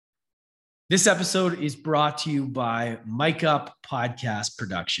This episode is brought to you by Mic Up Podcast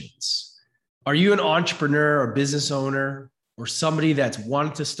Productions. Are you an entrepreneur or business owner or somebody that's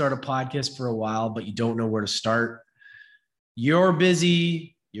wanted to start a podcast for a while, but you don't know where to start? You're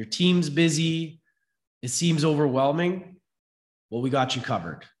busy, your team's busy, it seems overwhelming. Well, we got you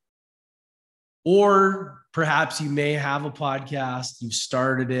covered. Or perhaps you may have a podcast, you've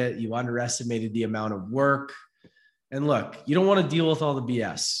started it, you underestimated the amount of work. And look, you don't want to deal with all the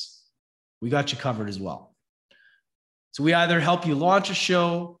BS. We got you covered as well. So we either help you launch a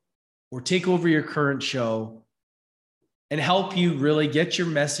show or take over your current show and help you really get your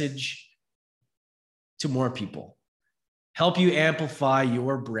message to more people, help you amplify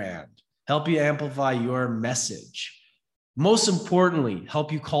your brand, help you amplify your message. Most importantly,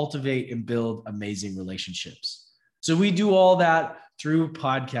 help you cultivate and build amazing relationships. So we do all that through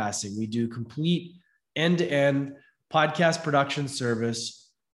podcasting. We do complete end-to-end podcast production service,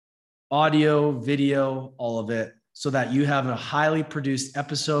 audio, video, all of it, so that you have a highly produced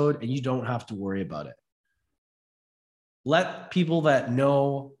episode and you don't have to worry about it. Let people that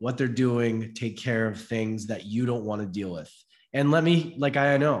know what they're doing take care of things that you don't want to deal with. And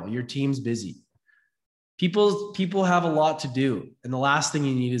I know your team's busy. People have a lot to do, and the last thing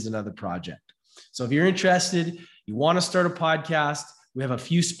you need is another project. So if you're interested, you want to start a podcast, we have a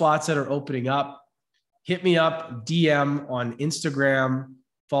few spots that are opening up. Hit me up, DM on Instagram.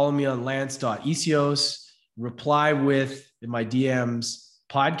 Follow me on lance.ecios, reply with in my DMs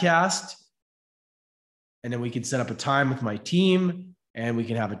podcast, and then we can set up a time with my team and we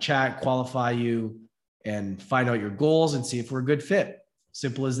can have a chat, qualify you, and find out your goals and see if we're a good fit.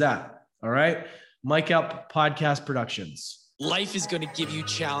 Simple as that. All right. Mic Up Podcast Productions. Life is going to give you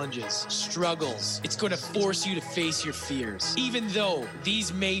challenges, struggles. It's going to force you to face your fears. Even though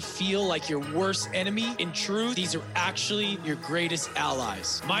these may feel like your worst enemy, in truth, these are actually your greatest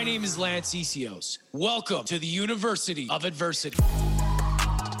allies. My name is Lance Ecios. Welcome to the University of Adversity.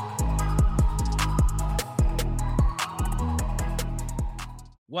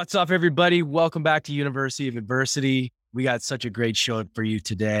 What's up, everybody? Welcome back to University of Adversity. We got such a great show for you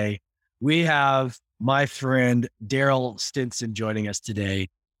today. We have my friend Daryl Stinson joining us today.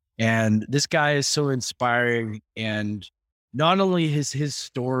 And this guy is so inspiring. And not only has his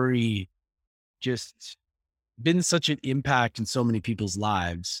story just been such an impact in so many people's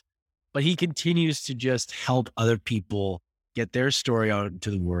lives, but he continues to just help other people get their story out into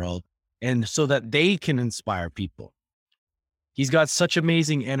the world and so that they can inspire people. He's got such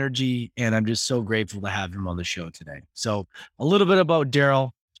amazing energy, and I'm just so grateful to have him on the show today. So a little bit about Daryl.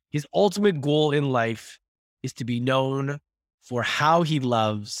 His ultimate goal in life is to be known for how he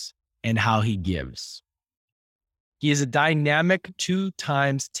loves and how he gives. He is a dynamic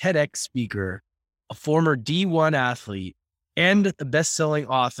 2-time TEDx speaker, a former D1 athlete, and the best-selling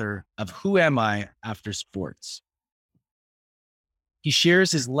author of Who Am I After Sports. He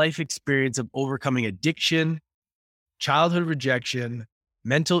shares his life experience of overcoming addiction, childhood rejection,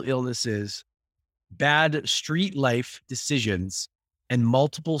 mental illnesses, bad street life decisions, and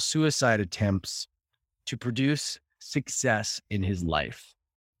multiple suicide attempts to produce success in his life.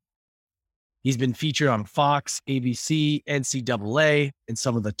 He's been featured on Fox, ABC, NCAA, and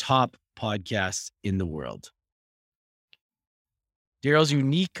some of the top podcasts in the world. Daryl's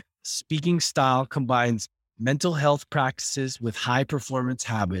unique speaking style combines mental health practices with high performance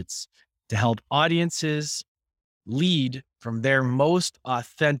habits to help audiences lead from their most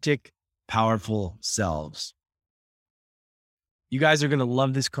authentic, powerful selves. You guys are going to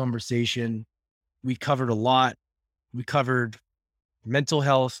love this conversation. We covered a lot. We covered mental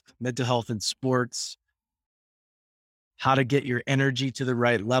health in sports, how to get your energy to the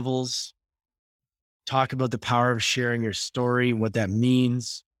right levels, talk about the power of sharing your story, what that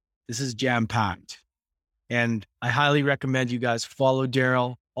means. This is jam-packed. And I highly recommend you guys follow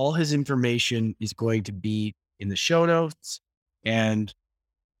Daryl. All his information is going to be in the show notes, and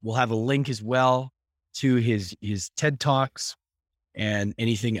we'll have a link as well to his TED Talks and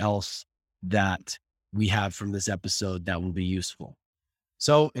anything else that we have from this episode that will be useful.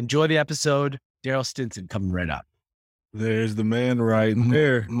 So enjoy the episode. Daryl Stinson coming right up. There's the man right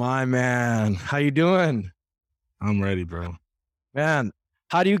there. My man. How you doing? I'm ready, bro. Man,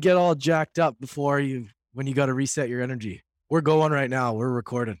 how do you get all jacked up when you got to reset your energy? We're going right now. We're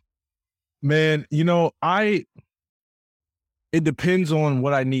recording. Man, it depends on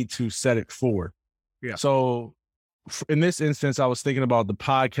what I need to set it for. Yeah. So in this instance, I was thinking about the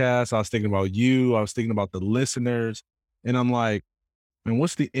podcast. I was thinking about you. I was thinking about the listeners. And I'm like, man,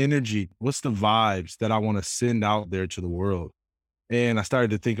 what's the energy? What's the vibes that I want to send out there to the world? And I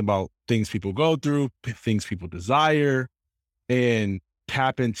started to think about things people go through, things people desire, and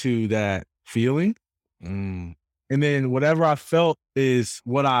tap into that feeling. And then whatever I felt is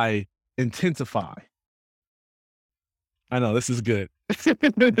what I intensify. I know this is good. This is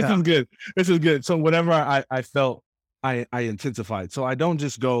good. This is good. So whatever I felt, I intensified. So I don't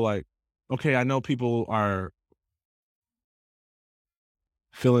just go like, okay, I know people are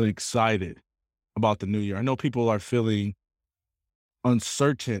feeling excited about the new year. I know people are feeling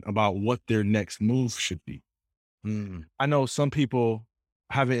uncertain about what their next move should be. I know some people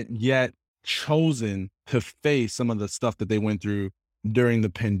haven't yet chosen to face some of the stuff that they went through during the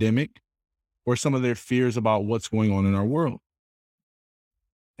pandemic or some of their fears about what's going on in our world.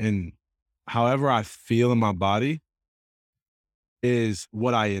 And however I feel in my body is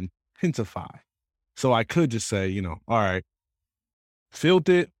what I intensify. So I could just say, all right, felt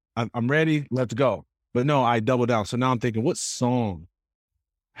it, I'm ready, let's go. But no, I double down. So now I'm thinking, what song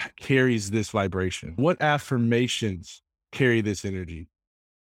carries this vibration? What affirmations carry this energy?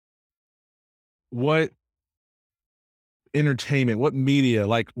 What entertainment, what media,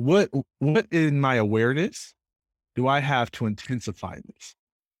 like what in my awareness do I have to intensify this?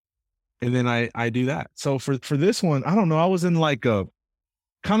 And then I do that. So for this one, I don't know, I was in like a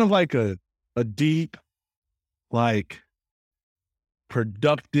kind of like a deep, like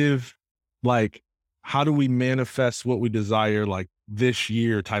productive, like how do we manifest what we desire like this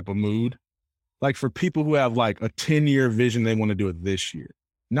year type of mood. Like for people who have like a 10-year vision, they want to do it this year.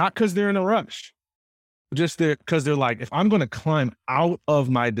 Not because they're in a rush, just because they're like, if I'm going to climb out of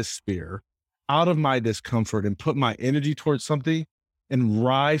my despair, out of my discomfort and put my energy towards something and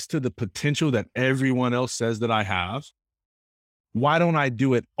rise to the potential that everyone else says that I have, why don't I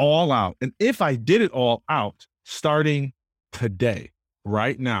do it all out? And if I did it all out starting today,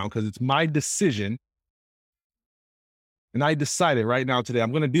 right now, because it's my decision, and I decided right now today,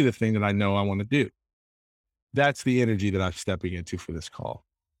 I'm going to do the thing that I know I want to do. That's the energy that I'm stepping into for this call.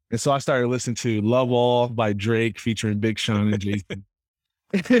 And so I started listening to Love All by Drake featuring Big Sean and Jason.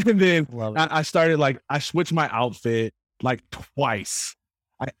 And then I started I switched my outfit like twice.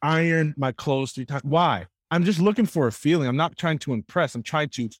 I ironed my clothes 3 times. Why? I'm just looking for a feeling. I'm not trying to impress. I'm trying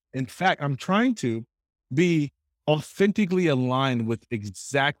to be authentically aligned with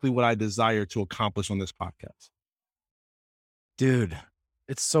exactly what I desire to accomplish on this podcast. Dude,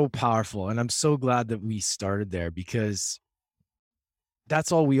 it's so powerful. And I'm so glad that we started there because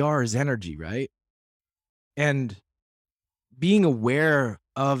that's all we are is energy, right? And being aware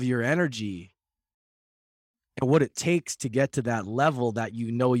of your energy and what it takes to get to that level that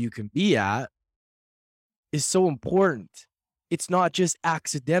you can be at is so important. It's not just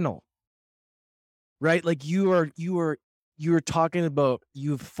accidental, right? Like you were talking about,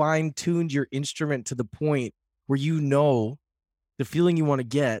 you've fine-tuned your instrument to the point where you know the feeling you want to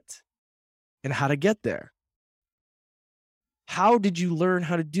get and how to get there. How did you learn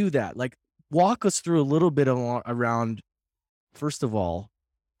how to do that? Like, walk us through a little bit around, first of all,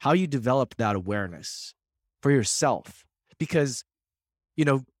 how you developed that awareness for yourself. Because,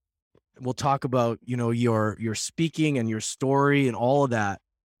 we'll talk about, your speaking and your story and all of that.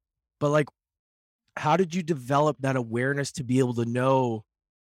 But like, how did you develop that awareness to be able to know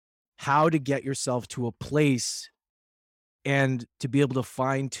how to get yourself to a place and to be able to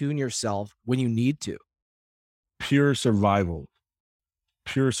fine tune yourself when you need to? Pure survival,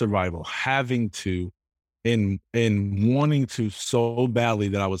 having to, and wanting to so badly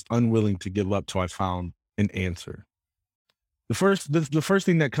that I was unwilling to give up till I found an answer. The first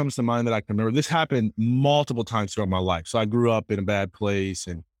thing that comes to mind that I can remember, this happened multiple times throughout my life. So I grew up in a bad place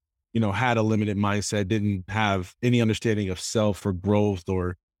and, had a limited mindset, didn't have any understanding of self or growth,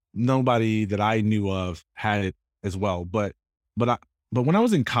 or nobody that I knew of had it as well. But when I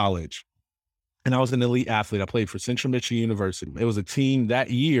was in college and I was an elite athlete, I played for Central Michigan University. It was a team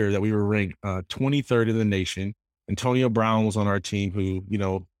that year that we were ranked 23rd in the nation. Antonio Brown was on our team, who,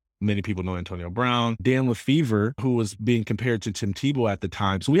 many people know Antonio Brown. Dan Lefevre, who was being compared to Tim Tebow at the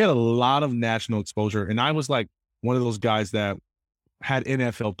time. So we had a lot of national exposure. And I was like one of those guys that had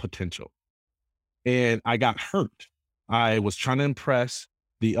NFL potential. And I got hurt. I was trying to impress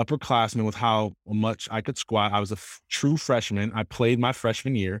the upperclassmen with how much I could squat. I was a true freshman. I played my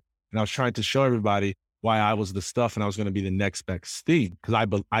freshman year, and I was trying to show everybody why I was the stuff and I was going to be the next best thing,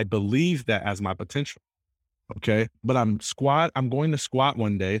 because I believed that as my potential. Okay. But I'm going to squat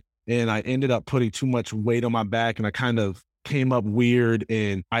one day, and I ended up putting too much weight on my back, and I kind of came up weird,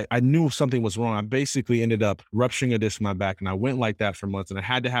 and I knew something was wrong. I basically ended up rupturing a disc in my back, and I went like that for months, and I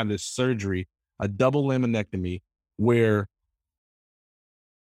had to have this surgery, a double laminectomy, where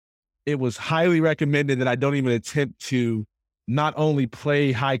it was highly recommended that I don't even attempt to not only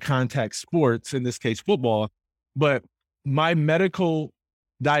play high contact sports, in this case football, but my medical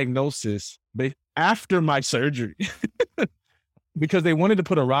diagnosis after my surgery because they wanted to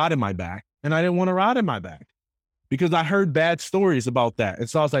put a rod in my back, and I didn't want a rod in my back because I heard bad stories about that. And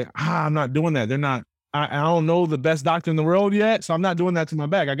so I was like, I'm not doing that. I don't know the best doctor in the world yet, so I'm not doing that to my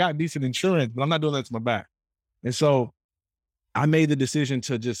back. I got decent insurance, but I'm not doing that to my back. And so I made the decision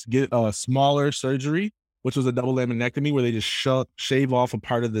to just get a smaller surgery, which was a double laminectomy, where they just shave off a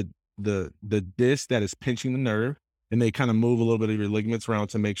part of the disc that is pinching the nerve, and they kind of move a little bit of your ligaments around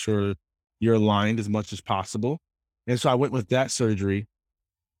to make sure you're aligned as much as possible. And so I went with that surgery,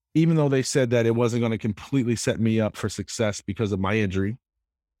 even though they said that it wasn't going to completely set me up for success because of my injury.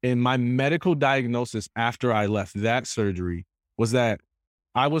 And my medical diagnosis after I left that surgery was that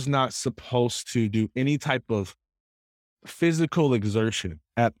I was not supposed to do any type of physical exertion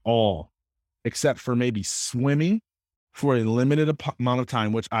at all, except for maybe swimming for a limited amount of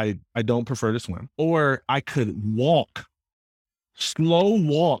time, which I don't prefer to swim, or I could slow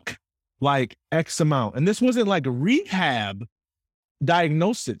walk like X amount. And this wasn't like a rehab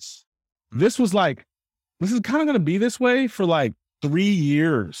diagnosis. This is kind of going to be this way for like 3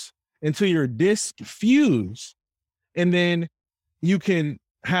 years until your disc fuse. And then you can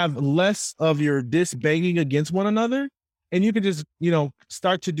have less of your disc banging against one another. And you can just,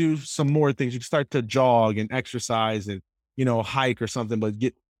 start to do some more things. You can start to jog and exercise and, hike or something, but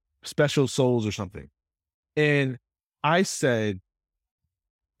get special soles or something. And I said,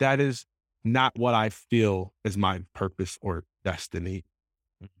 that is not what I feel is my purpose or destiny,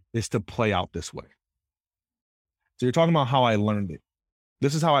 is to play out this way. So you're talking about how I learned it.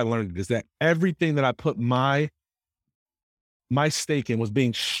 This is how I learned it, is that everything that I put my stake in was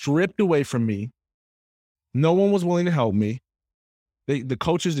being stripped away from me. No one was willing to help me. The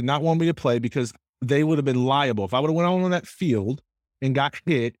coaches did not want me to play because they would have been liable. If I would have went on that field and got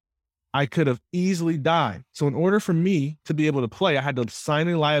hit, I could have easily died. So in order for me to be able to play, I had to sign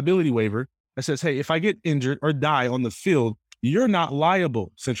a liability waiver that says, hey, if I get injured or die on the field, you're not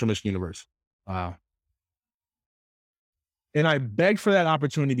liable, Central Michigan University. Wow. And I begged for that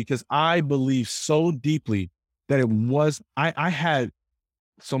opportunity because I believe so deeply that I had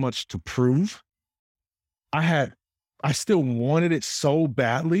so much to prove. I still wanted it so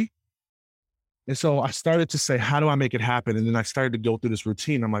badly. And so I started to say, how do I make it happen? And then I started to go through this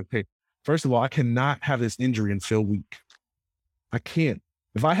routine. I'm like, hey, first of all, I cannot have this injury and feel weak. I can't.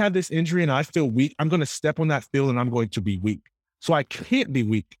 If I have this injury and I feel weak, I'm going to step on that field and I'm going to be weak. So I can't be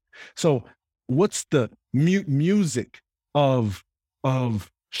weak. So what's the music of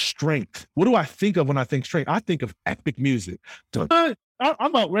strength? What do I think of when I think strength? I think of epic music.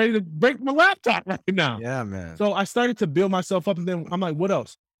 I'm about ready to break my laptop right now. Yeah, man. So I started to build myself up, and then I'm like, what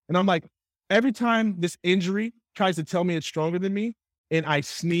else? And I'm like, every time this injury tries to tell me it's stronger than me, and I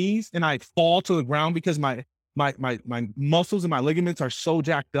sneeze and I fall to the ground because my muscles and my ligaments are so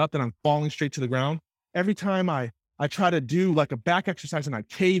jacked up that I'm falling straight to the ground. Every time I try to do like a back exercise and I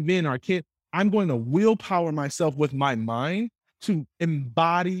cave in or I can't, I'm going to willpower myself with my mind to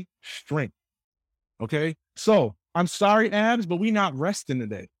embody strength. Okay. So I'm sorry, abs, but we not resting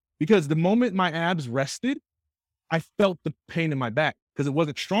today, because the moment my abs rested, I felt the pain in my back because it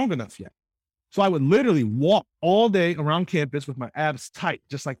wasn't strong enough yet. So I would literally walk all day around campus with my abs tight,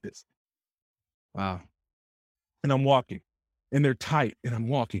 just like this. Wow. And I'm walking and they're tight and I'm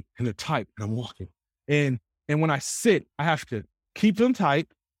walking and they're tight and I'm walking. And when I sit, I have to keep them tight,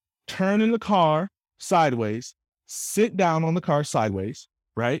 turn in the car sideways, sit down on the car sideways,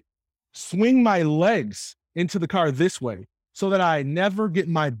 right? Swing my legs into the car this way so that I never get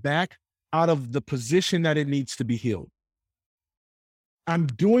my back out of the position that it needs to be healed. I'm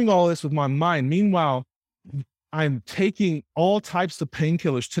doing all this with my mind. Meanwhile, I'm taking all types of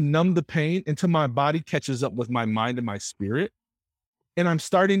painkillers to numb the pain until my body catches up with my mind and my spirit. And I'm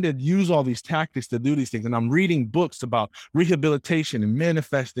starting to use all these tactics to do these things. And I'm reading books about rehabilitation and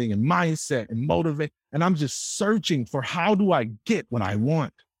manifesting and mindset and motivate. And I'm just searching for, how do I get what I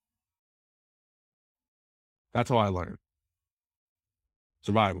want? That's how I learned.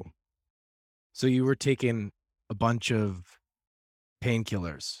 Survival. So you were taking a bunch of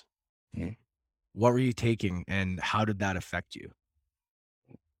painkillers. Mm-hmm. What were you taking and how did that affect you?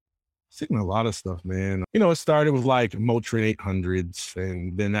 Taking a lot of stuff, man. It started with like Motrin 800s,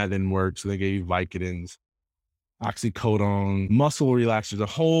 and then that didn't work. So they gave you Vicodins, oxycodone, muscle relaxers, a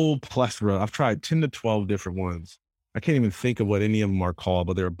whole plethora. I've tried 10 to 12 different ones. I can't even think of what any of them are called,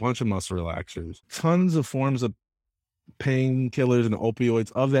 but there are a bunch of muscle relaxers, tons of forms of painkillers and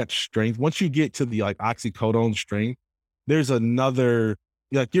opioids of that strength. Once you get to the like oxycodone strength, there's another,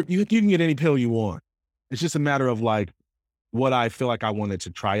 like you can get any pill you want. It's just a matter of like what I feel like I wanted to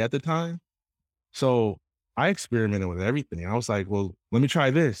try at the time. So I experimented with everything. I was like, well, let me try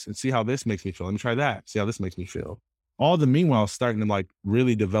this and see how this makes me feel. Let me try that, see how this makes me feel. All the meanwhile starting to like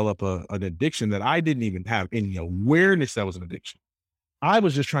really develop an addiction that I didn't even have any awareness that was an addiction. I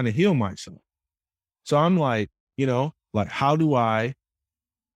was just trying to heal myself. So I'm like, like how do I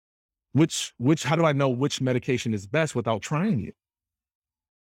know which medication is best without trying it?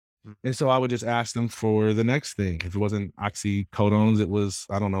 And so I would just ask them for the next thing. If it wasn't oxycodones, it was,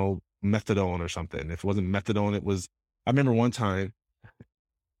 I don't know, methadone or something. If it wasn't methadone, it was, I remember one time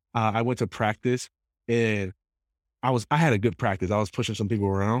I went to practice and I had a good practice. I was pushing some people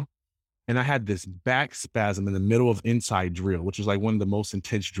around and I had this back spasm in the middle of inside drill, which was like one of the most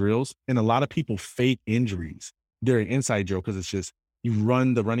intense drills. And a lot of people fake injuries during inside drill because it's just, you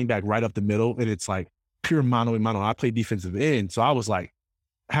run the running back right up the middle and it's like pure mano a mano. I play defensive end. So I was like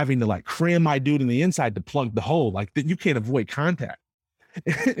having to like cram my dude in the inside to plug the hole. Like you can't avoid contact.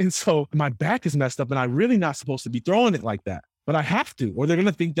 And so my back is messed up and I'm really not supposed to be throwing it like that, but I have to, or they're going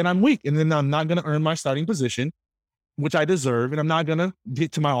to think that I'm weak. And then I'm not going to earn my starting position, which I deserve. And I'm not going to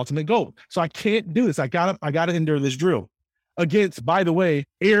get to my ultimate goal. So I can't do this. I gotta endure this drill against, by the way,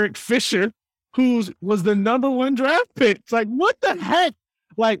 Eric Fisher, who was the #1 draft pick. It's like, what the heck?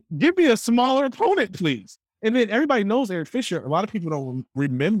 Like, give me a smaller opponent, please. And then everybody knows Eric Fisher. A lot of people don't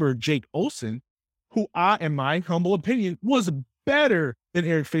remember Jake Olson, who in my humble opinion, was better than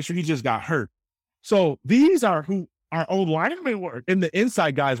Eric Fisher. He just got hurt. So these are who our old linemen were. And the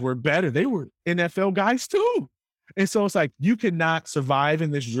inside guys were better. They were NFL guys too. And so it's like, you cannot survive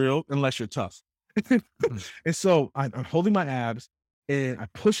in this drill unless you're tough. And so I'm holding my abs and I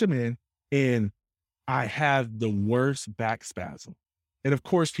push them in and I have the worst back spasm. And of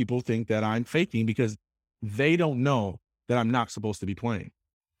course, people think that I'm faking because they don't know that I'm not supposed to be playing.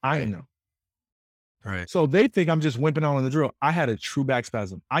 I know. Right. So they think I'm just wimping out on the drill. I had a true back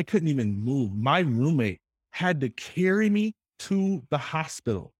spasm. I couldn't even move. My roommate had to carry me to the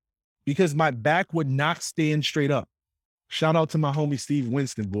hospital because my back would not stand straight up. Shout out to my homie, Steve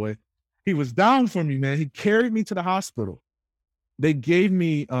Winston, boy. He was down for me, man. He carried me to the hospital. They gave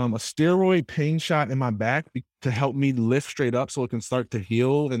me a steroid pain shot in my back to help me lift straight up so it can start to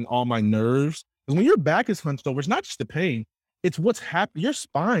heal and all my nerves. Because when your back is hunched over, it's not just the pain. It's what's happening. Your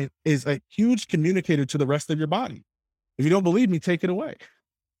spine is a huge communicator to the rest of your body. If you don't believe me, take it away.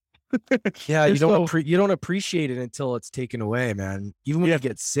 Yeah, you don't appreciate it until it's taken away, man. Even when you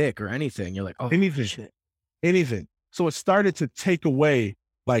get sick or anything, you're like, oh, anything. So it started to take away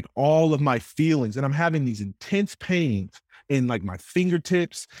like all of my feelings, and I'm having these intense pains in like my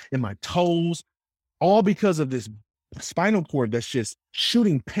fingertips and my toes, all because of this spinal cord that's just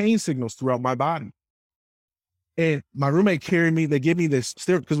shooting pain signals throughout my body. And my roommate carried me. They give me this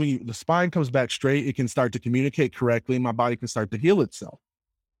steroid because when the spine comes back straight, it can start to communicate correctly. And my body can start to heal itself.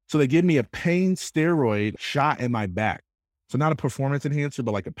 So they give me a pain steroid shot in my back. So not a performance enhancer,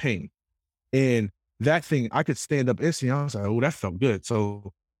 but like a pain. And that thing, I could stand up instantly. I was like, oh, that felt good.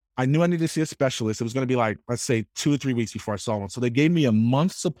 So I knew I needed to see a specialist. It was going to be like, let's say 2 or 3 weeks before I saw one. So they gave me a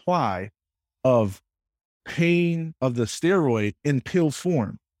month's supply of pain of the steroid in pill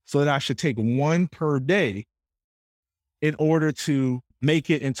form so that I should take 1 per day in order to make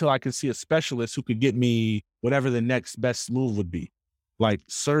it until I could see a specialist who could get me whatever the next best move would be, like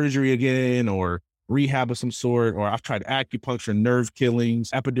surgery again or rehab of some sort, or I've tried acupuncture, nerve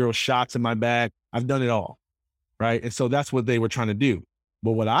killings, epidural shots in my back. I've done it all, right? And so that's what they were trying to do.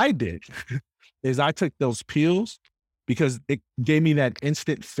 But what I did is I took those pills because it gave me that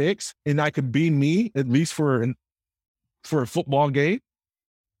instant fix and I could be me at least for a football game.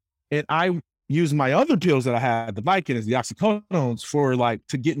 And I used my other pills that I had, the Vicodins, the oxycodones, for like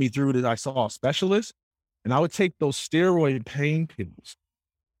to get me through that. I saw a specialist, and I would take those steroid pain pills,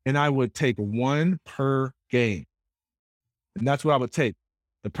 and I would take 1 per game, and that's what I would take.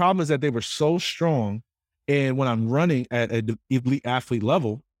 The problem is that they were so strong, and when I'm running at an elite athlete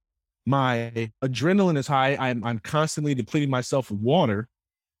level, my adrenaline is high. I'm constantly depleting myself with water,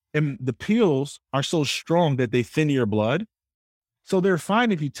 and the pills are so strong that they thin your blood. So they're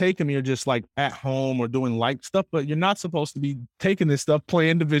fine if you take them, you're just like at home or doing light stuff, but you're not supposed to be taking this stuff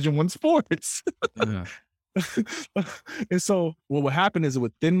playing Division I sports. Yeah. And so what would happen is it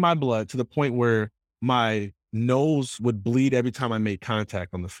would thin my blood to the point where my nose would bleed every time I made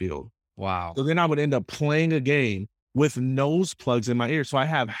contact on the field. Wow. So then I would end up playing a game with nose plugs in my ear. So I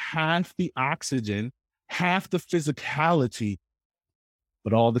have half the oxygen, half the physicality,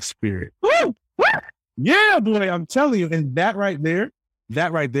 but all the spirit. Woo! Yeah, boy, I'm telling you. And that right there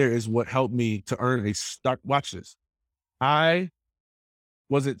is what helped me to earn a start. Watch this. I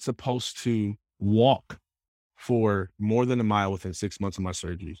wasn't supposed to walk for more than a mile within 6 months of my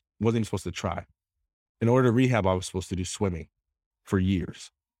surgeries. Wasn't even supposed to try. In order to rehab, I was supposed to do swimming for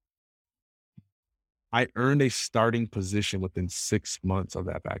years. I earned a starting position within 6 months of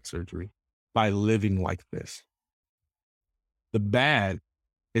that back surgery by living like this. The bad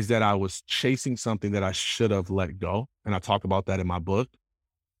is that I was chasing something that I should have let go. And I talk about that in my book.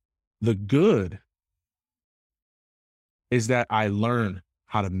 The good is that I learned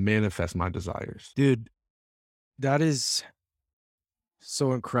how to manifest my desires. Dude, that is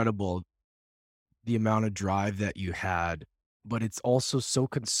so incredible, the amount of drive that you had, but it's also so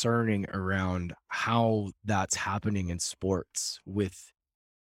concerning around how that's happening in sports with,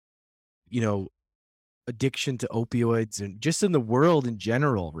 addiction to opioids and just in the world in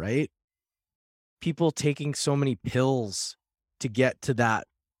general, right? People taking so many pills to get to that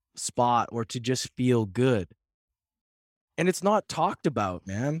spot or to just feel good. And it's not talked about,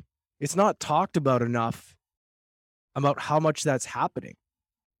 man. It's not talked about enough about how much that's happening.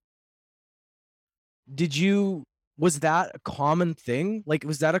 Was that a common thing? Like,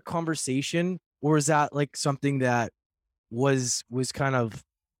 was that a conversation, or is that like something that was kind of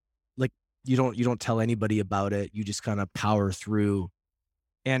like, you don't tell anybody about it, you just kind of power through?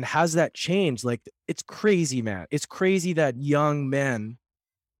 And has that changed? Like, it's crazy, man. It's crazy that young men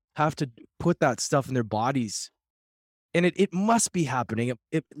have to put that stuff in their bodies, and it must be happening.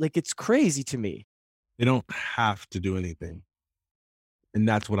 It's crazy to me. They don't have to do anything. And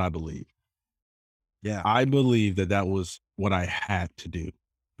that's what I believe. Yeah. I believe that was what I had to do,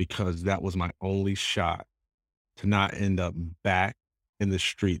 because that was my only shot to not end up back in the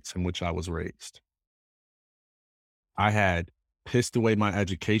streets in which I was raised. I had pissed away my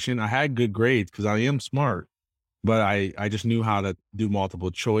education. I had good grades because I am smart, but I just knew how to do multiple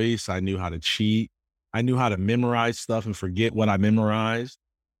choice. I knew how to cheat. I knew how to memorize stuff and forget what I memorized.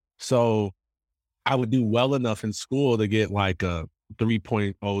 So I would do well enough in school to get like a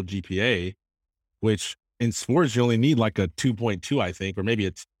 3.0 GPA, which in sports, you only need like a 2.2, I think, or maybe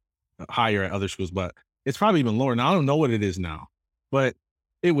it's higher at other schools, but it's probably even lower. Now, I don't know what it is now, but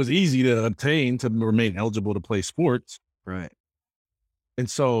it was easy to obtain to remain eligible to play sports. Right. And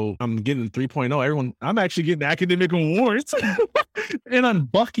so I'm getting 3.0. I'm actually getting academic awards and I'm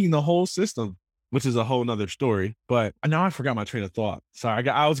bucking the whole system, which is a whole nother story. But now I forgot my train of thought. Sorry,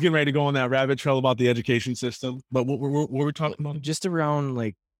 I was getting ready to go on that rabbit trail about the education system. But what were we talking about? Just around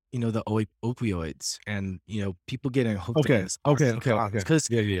like, the opioids and, people getting hooked. Okay. Because,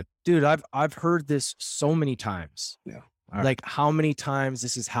 dude, I've heard this so many times. Yeah. Right. Like, how many times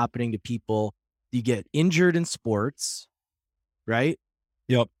this is happening to people? You get injured in sports, right?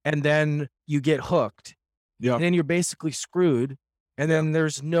 Yep. And then you get hooked. Yep. And then you're basically screwed. And then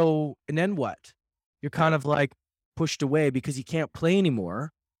and then what? You're kind of like pushed away because you can't play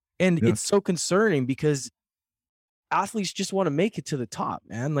anymore. And it's so concerning because athletes just want to make it to the top,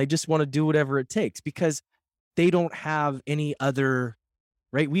 man. They just want to do whatever it takes because they don't have any other,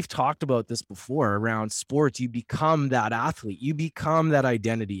 right? We've talked about this before around sports. You become that athlete, you become that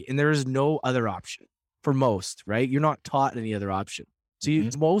identity, and there is no other option for most, right? You're not taught any other option. So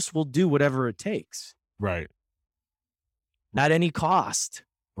most will do whatever it takes. Right. At any cost.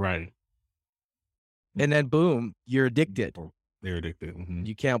 Right. And then boom, you're addicted. They're addicted. Mm-hmm.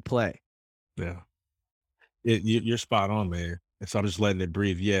 You can't play. Yeah. You're spot on, man. And so I'm just letting it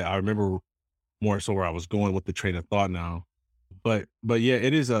breathe. Yeah, I remember more so where I was going with the train of thought now. But yeah,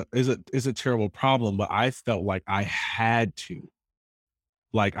 it is a terrible problem. But I felt like I had to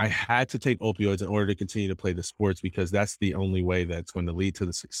take opioids in order to continue to play the sports, because that's the only way that's going to lead to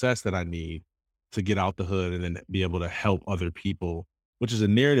the success that I need to get out the hood and then be able to help other people, which is a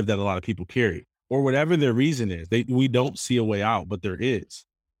narrative that a lot of people carry, or whatever their reason is. We don't see a way out, but there is.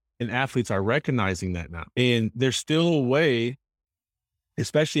 And athletes are recognizing that now. And there's still a way,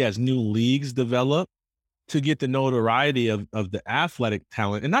 especially as new leagues develop, to get the notoriety of the athletic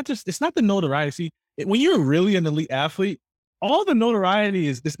talent. And it's not the notoriety. See, when you're really an elite athlete, all the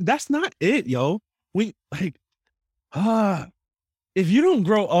notoriety that's not it, yo. If you don't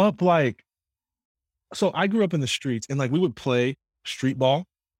grow up so I grew up in the streets and we would play street ball.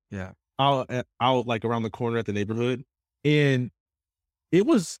 Yeah. Out like around the corner at the neighborhood. And it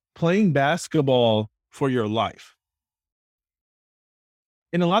was playing basketball for your life.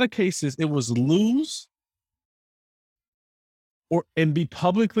 In a lot of cases, it was lose and be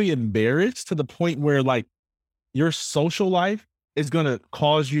publicly embarrassed to the point where your social life is going to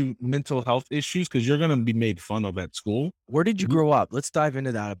cause you mental health issues because you're going to be made fun of at school. Where did you grow up? Let's dive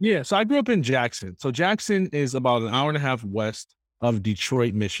into that. Yeah. So I grew up in Jackson. So Jackson is about an hour and a half west of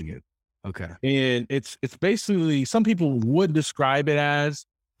Detroit, Michigan. Okay. And it's basically, some people would describe it as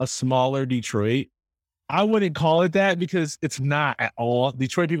a smaller Detroit. I wouldn't call it that because it's not at all.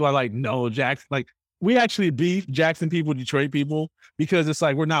 Detroit people are like, no, Jackson, we actually beef Jackson people, Detroit people, because it's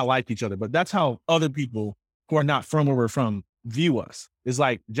like we're not like each other. But that's how other people who are not from where we're from view us. It's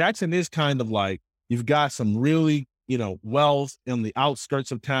like Jackson is kind of like you've got some really, wealth in the outskirts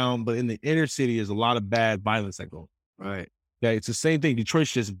of town, but in the inner city is a lot of bad violence that goes. Right. Okay, it's the same thing.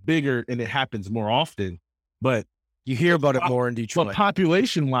 Detroit's just bigger and it happens more often, but you hear about it more in Detroit. But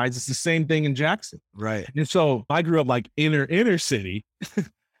population wise, it's the same thing in Jackson. Right. And so I grew up like inner city.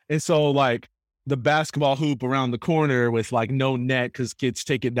 And so like the basketball hoop around the corner with like no net because kids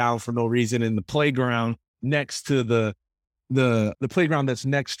take it down for no reason, and the playground next to the playground that's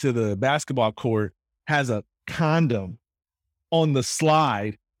next to the basketball court has a condom on the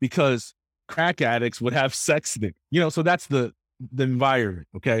slide because crack addicts would have sex in it. So that's the environment.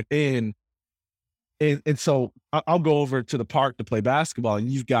 Okay. And so I'll go over to the park to play basketball, and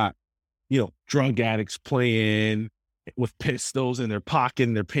you've got, drug addicts playing with pistols in their pocket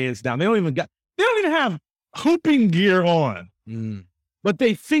and their pants down. They don't even have hooping gear on, but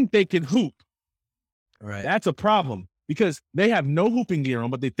they think they can hoop. Right. That's a problem because they have no hooping gear on,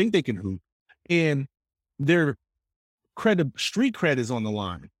 but they think they can hoop, and their street cred is on the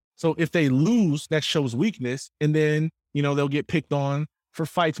line. So if they lose, that shows weakness, and then, they'll get picked on for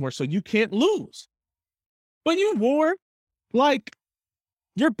fights more. So you can't lose. But you wore like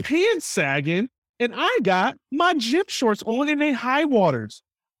your pants sagging, and I got my gym shorts on in they high waters.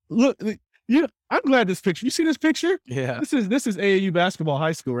 Look, I'm glad this picture. You see this picture? Yeah. This is AAU basketball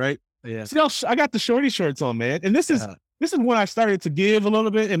high school, right? Yeah. See how I got the shorty shirts on, man. And this is when I started to give a little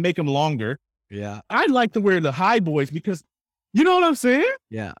bit and make them longer. Yeah. I like to wear the high boys because, you know what I'm saying?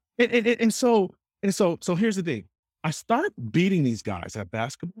 Yeah. And so here's the thing. I started beating these guys at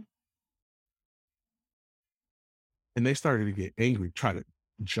basketball. And they started to get angry, try to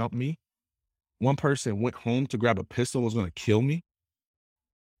jump me. One person went home to grab a pistol, was going to kill me.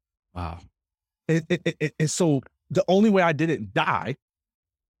 Wow. And so the only way I didn't die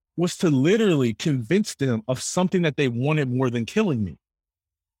was to literally convince them of something that they wanted more than killing me.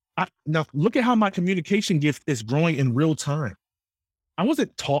 Now, look at how my communication gift is growing in real time. I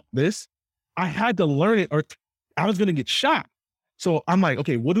wasn't taught this. I had to learn it or I was going to get shot. So I'm like,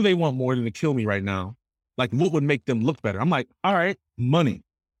 okay, what do they want more than to kill me right now? Like, what would make them look better? I'm like, all right, money.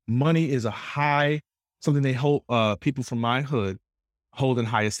 Money is something they hold, people from my hood hold in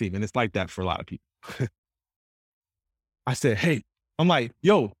high esteem. And it's like that for a lot of people. I said, hey, I'm like,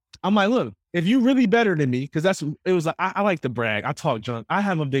 look, if you really better than me, because it was like, I like to brag. I talk junk. I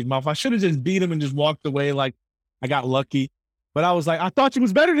have a big mouth. I should have just beat him and just walked away like I got lucky. But I was like, I thought you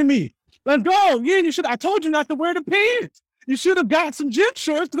was better than me. Let's go. Yeah, I told you not to wear the pants. You should have got some gym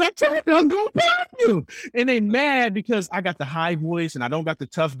shorts because I told you I'm going to pop you. And they mad because I got the high voice and I don't got the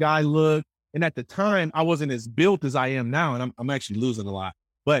tough guy look. And at the time, I wasn't as built as I am now. And I'm actually losing a lot.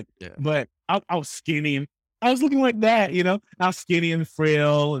 But I was skinny and I was looking like that, I was skinny and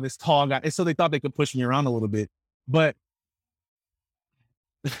frail and this tall guy. And so they thought they could push me around a little bit. But,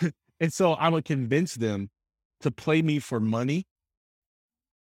 and so I would convince them to play me for money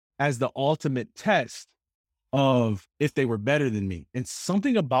as the ultimate test of if they were better than me. And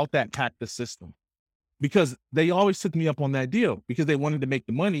something about that packed the system because they always took me up on that deal because they wanted to make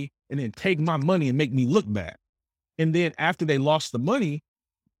the money and then take my money and make me look bad. And then after they lost the money,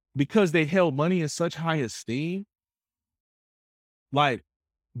 because they held money in such high esteem, like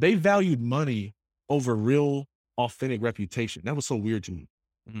they valued money over real authentic reputation. That was so weird to me.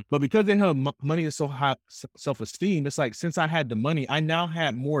 Mm-hmm. But because they held money in so high self-esteem, it's like, since I had the money, I now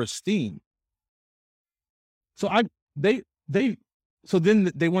had more esteem. So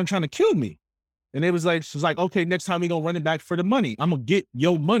then they weren't trying to kill me. And it was like, okay, next time we gonna run it back for the money. I'm gonna get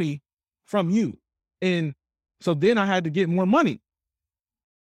your money from you. And so then I had to get more money.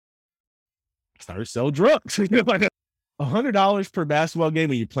 I started to sell drugs. Like $100 per basketball game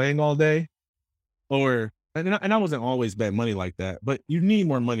when you're playing all day. And I wasn't always bad money like that, but you need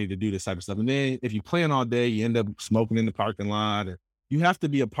more money to do this type of stuff. And then if you're playing all day, you end up smoking in the parking lot. And you have to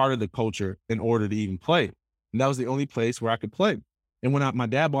be a part of the culture in order to even play. And that was the only place where I could play. And when my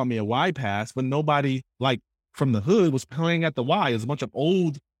dad bought me a Y pass, but nobody like from the hood was playing at the Y. It was a bunch of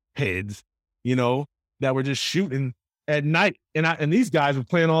old heads, that were just shooting at night. And these guys were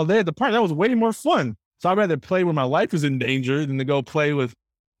playing all day at the park. That was way more fun. So I'd rather play where my life is in danger than to go play with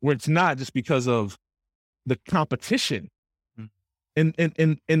where it's not, just because of the competition. And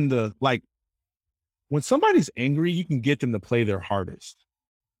the, like, when somebody's angry, you can get them to play their hardest.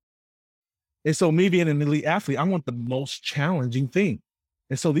 And so me being an elite athlete, I want the most challenging thing.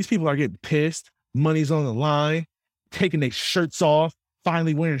 And so these people are getting pissed, money's on the line, taking their shirts off,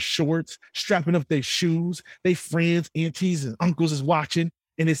 finally wearing shorts, strapping up their shoes, they friends, aunties, and uncles is watching.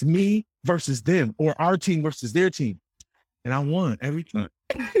 And it's me versus them, or our team versus their team. And I won every time.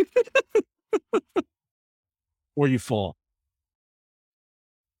 Or you fall.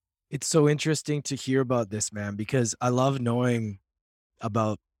 It's so interesting to hear about this, man, because I love knowing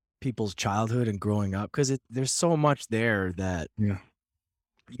about people's childhood and growing up, because there's so much there that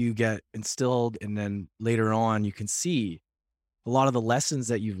you get instilled, and then later on you can see a lot of the lessons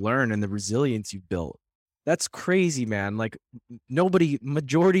that you've learned and the resilience you've built. That's crazy, man. Like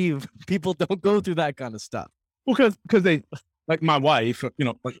majority of people don't go through that kind of stuff. Well, because they, like my wife,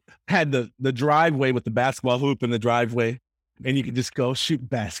 like had the driveway with the basketball hoop in the driveway, and you could just go shoot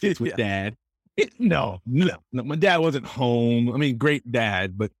baskets with dad. No. My dad wasn't home. I mean, great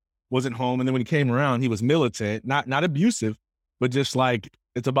dad, but wasn't home. And then when he came around, he was militant, not abusive, but just like,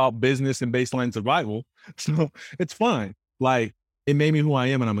 it's about business and baseline survival. So it's fine. Like, it made me who I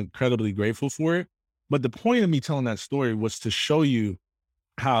am, and I'm incredibly grateful for it. But the point of me telling that story was to show you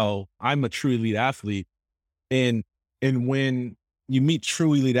how I'm a true elite athlete. And when you meet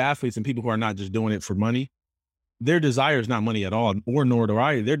true elite athletes and people who are not just doing it for money, their desire is not money at all, or nor do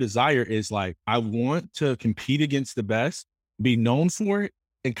I. Their desire is like, I want to compete against the best, be known for it,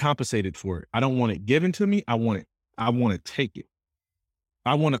 and compensated for it. I don't want it given to me. I want to take it.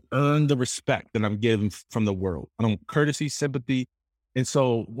 I want to earn the respect that I'm given from the world. I don't want courtesy, sympathy. And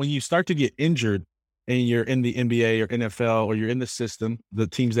so when you start to get injured and you're in the NBA or NFL, or you're in the system, the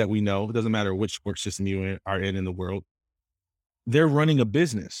teams that we know, it doesn't matter which sports system you are in the world, they're running a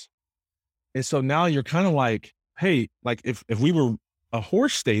business. And so now you're kind of like, hey, like if we were a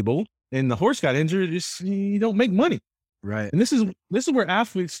horse stable and the horse got injured, you don't make money. Right. And this is where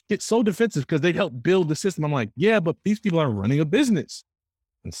athletes get so defensive, because they help build the system. I'm like, yeah, but these people are running a business.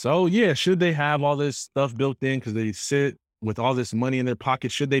 And so, yeah, should they have all this stuff built in because they sit with all this money in their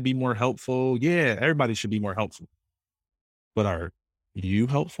pocket? Should they be more helpful? Yeah, everybody should be more helpful. But are you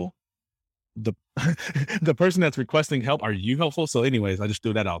helpful? The person that's requesting help, are you helpful? So anyways, I just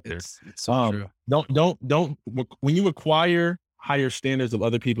threw that out there. It's so true. Don't, when you acquire higher standards of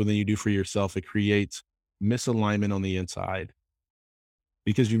other people than you do for yourself, it creates misalignment on the inside,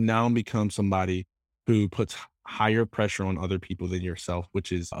 because you now become somebody who puts higher pressure on other people than yourself,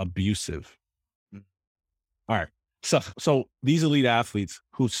 which is abusive. All right. So these elite athletes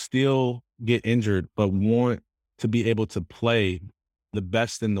who still get injured, but want to be able to play the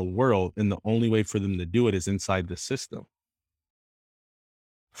best in the world, and the only way for them to do it is inside the system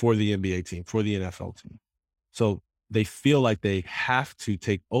for the NBA team, for the NFL team. So they feel like they have to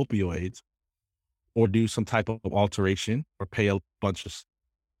take opioids or do some type of alteration or pay a bunch of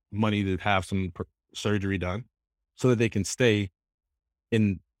money to have some surgery done so that they can stay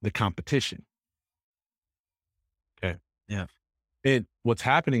in the competition. Okay. Yeah. And what's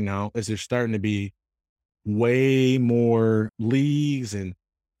happening now is there's starting to be way more leagues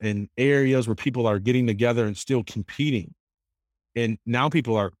and areas where people are getting together and still competing. And now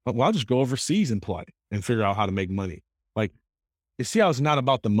people are, well, I'll just go overseas and play and figure out how to make money. Like, you see how it's not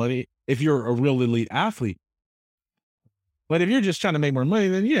about the money if you're a real elite athlete. But if you're just trying to make more money,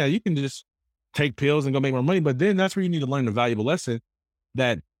 then yeah, you can just take pills and go make more money. But then that's where you need to learn the valuable lesson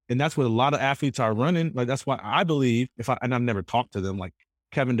and that's what a lot of athletes are running. Like, that's why I believe and I've never talked to them, like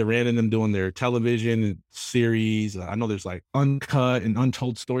Kevin Durant and them doing their television series. I know there's like Uncut and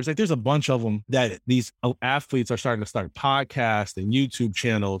Untold Stories. Like, there's a bunch of them that these athletes are starting to start podcasts and YouTube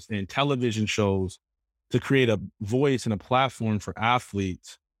channels and television shows to create a voice and a platform for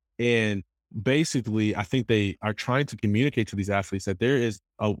athletes. And basically, I think they are trying to communicate to these athletes that there is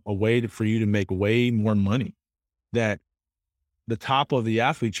a way for you to make way more money, that the top of the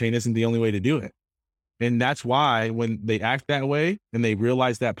athlete chain isn't the only way to do it. And that's why when they act that way and they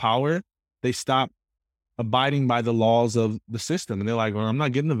realize that power, they stop abiding by the laws of the system. And they're like, well, I'm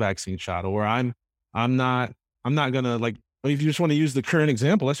not getting the vaccine shot, or I'm not gonna, like, if you just want to use the current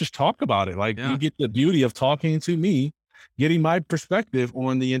example, let's just talk about it. Like, you get the beauty of talking to me, getting my perspective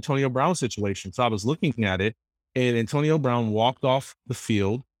on the Antonio Brown situation. So I was looking at it, and Antonio Brown walked off the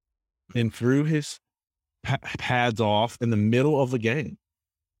field and threw his pads off in the middle of the game.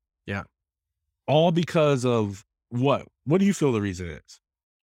 Yeah. All because of what? What do you feel the reason is?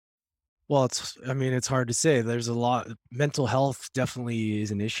 Well, it's hard to say. There's a lot. Mental health definitely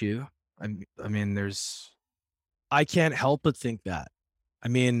is an issue. I can't help but think that. I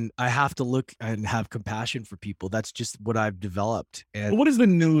mean, I have to look and have compassion for people. That's just what I've developed. And what is the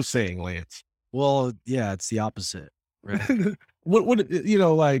news saying, Lance? Well, yeah, it's the opposite. Right? what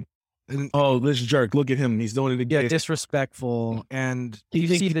like, oh, this jerk, look at him, he's doing it again. Yeah, disrespectful. And he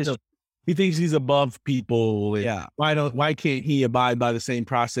thinks he's above people. Yeah. Why can't he abide by the same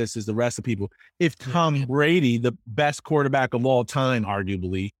process as the rest of people? If Tom Brady, the best quarterback of all time,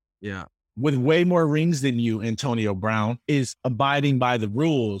 arguably, Yeah. with way more rings than you, Antonio Brown, is abiding by the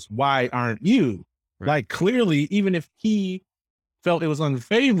rules. Why aren't you? Right. Like, clearly, even if he felt it was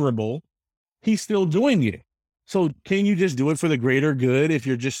unfavorable, he's still doing it. So can you just do it for the greater good if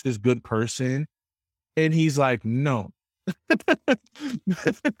you're just this good person? And he's like, no.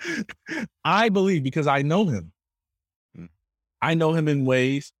 I believe, because I know him. I know him in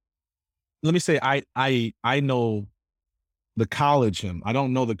ways. Let me say, I know the college him. I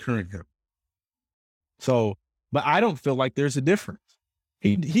don't know the current him. So, but I don't feel like there's a difference.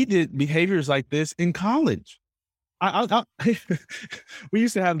 He did behaviors like this in college. We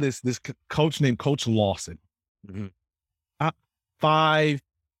used to have this coach named Coach Lawson.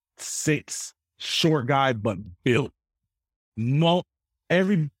 5'6", short guy, but built.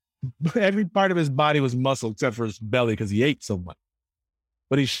 Every part of his body was muscle except for his belly because he ate so much.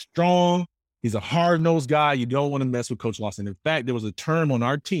 But he's strong. He's a hard-nosed guy. You don't want to mess with Coach Lawson. In fact, there was a term on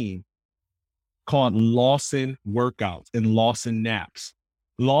our team called Lawson workouts and Lawson naps.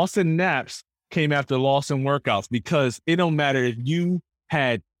 Lawson naps came after Lawson workouts because it don't matter if you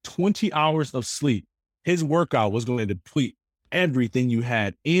had 20 hours of sleep, his workout was going to deplete everything you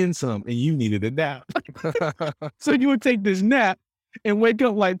had and some, and you needed a nap. So you would take this nap and wake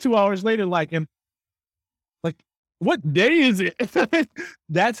up like 2 hours later, like, what day is it?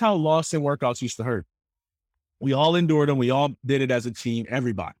 That's how Lawson workouts used to hurt. We all endured them. We all did it as a team,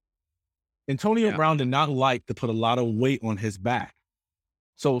 everybody. Antonio Brown did not like to put a lot of weight on his back.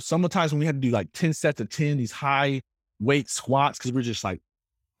 So sometimes when we had to do like 10 sets of 10, these high weight squats, because we're just like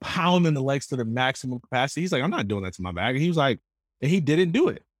pounding the legs to the maximum capacity. He's like, I'm not doing that to my back. And he was like, and he didn't do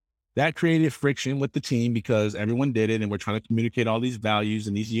it. That created friction with the team because everyone did it. And we're trying to communicate all these values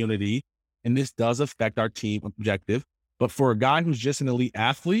and these unity. And this does affect our team objective. But for a guy who's just an elite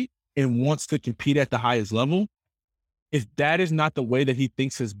athlete and wants to compete at the highest level, if that is not the way that he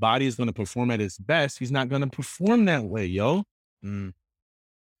thinks his body is going to perform at its best, he's not going to perform that way, yo.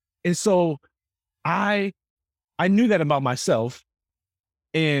 And so I knew that about myself.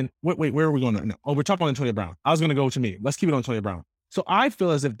 And wait, where are we going to? No. Oh, we're talking about Antonio Brown. I was going to go to me. Let's keep it on Antonio Brown. So I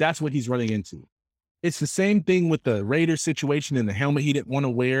feel as if that's what he's running into. It's the same thing with the Raiders situation and the helmet he didn't want to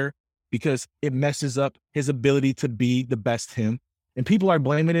wear because it messes up his ability to be the best him. And people are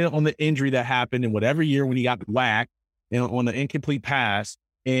blaming it on the injury that happened in whatever year when he got whacked and on the incomplete pass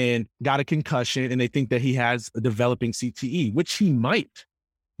and got a concussion. And they think that he has a developing CTE, which he might.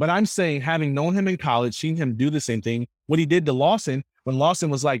 But I'm saying, having known him in college, seen him do the same thing, what he did to Lawson, when Lawson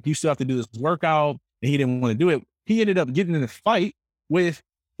was like, you still have to do this workout, and he didn't want to do it, he ended up getting in a fight with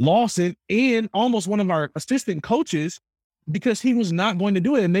Lawson and almost one of our assistant coaches because he was not going to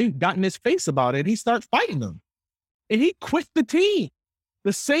do it. And they got in his face about it. He started fighting them. And he quit the team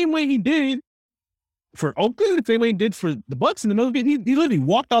the same way he did for Oakland, the same way he did for the Bucks in the middle of it. He literally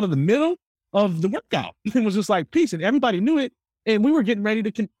walked out of the middle of the workout and was just like, peace. And everybody knew it. And we were getting ready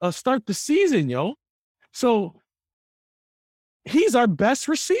to start the season, yo. So he's our best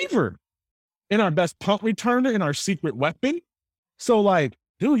receiver and our best punt returner and our secret weapon. So like,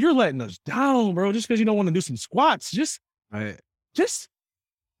 dude, you're letting us down, bro. Just because you don't want to do some squats, just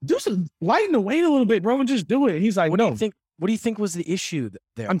do some, lighten the weight a little bit, bro, and just do it. And he's like, what do you think was the issue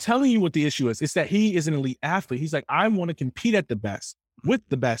there? I'm telling you what the issue is. It's that he is an elite athlete. He's like, I want to compete at the best, with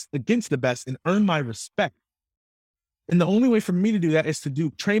the best, against the best, and earn my respect. And the only way for me to do that is to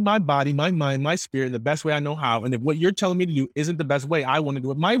train my body, my mind, my spirit the best way I know how. And if what you're telling me to do isn't the best way, I want to do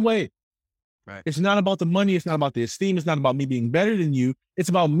it my way. Right. It's not about the money. It's not about the esteem. It's not about me being better than you. It's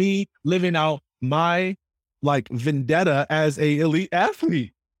about me living out my like vendetta as a elite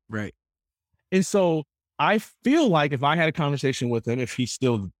athlete. Right. And so I feel like if I had a conversation with him, if he's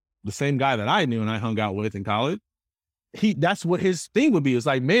still the same guy that I knew and I hung out with in college, that's what his thing would be. It's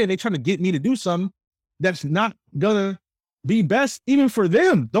like, man, they trying to get me to do something that's not gonna be best even for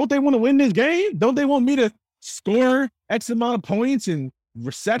them. Don't they want to win this game? Don't they want me to score X amount of points and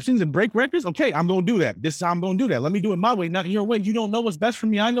receptions and break records? Okay, I'm gonna do that. This is how I'm gonna do that. Let me do it my way, not your way. You don't know what's best for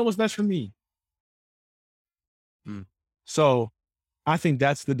me. I know what's best for me. So I think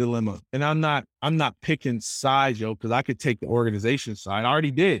that's the dilemma. And I'm not picking sides, yo, because I could take the organization side. I already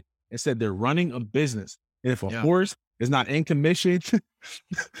did and said they're running a business. And if a horse is not in commission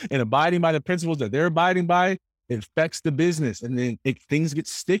and abiding by the principles that they're abiding by, it affects the business. And then things get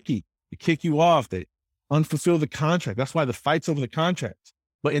sticky. They kick you off. They unfulfill the contract. That's why the fight's over the contract.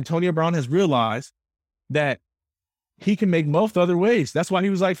 But Antonio Brown has realized that he can make most other ways. That's why he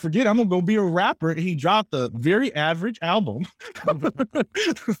was like, forget it, I'm going to go be a rapper. And he dropped a very average album.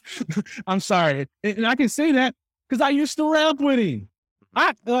 I'm sorry. And I can say that because I used to rap with him.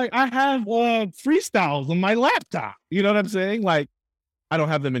 I have freestyles on my laptop. You know what I'm saying? Like, I don't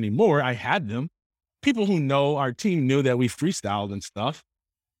have them anymore. I had them. People who know our team knew that we freestyled and stuff.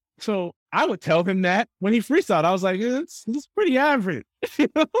 So I would tell him that when he freestyled, I was like, it's pretty average.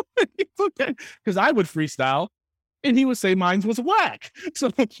 It's okay. Because I would freestyle and he would say mine was whack.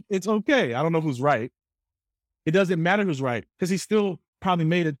 So it's okay. I don't know who's right. It doesn't matter who's right because he still probably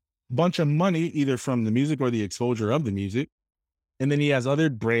made a bunch of money either from the music or the exposure of the music. And then he has other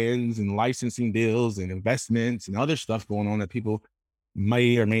brands and licensing deals and investments and other stuff going on that people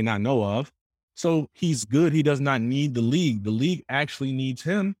may or may not know of. So he's good. He does not need the league. The league actually needs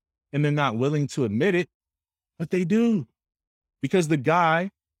him, and they're not willing to admit it, but they do, because the guy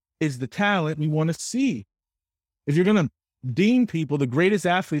is the talent we want to see. If you're going to deem people the greatest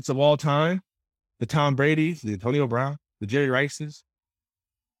athletes of all time, the Tom Brady's, the Antonio Brown, the Jerry Rice's,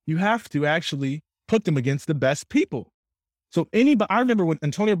 you have to actually put them against the best people. So I remember when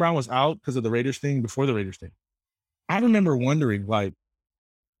Antonio Brown was out because of the Raiders thing, before the Raiders thing, I remember wondering, like,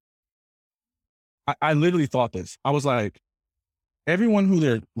 I literally thought this. I was like, everyone who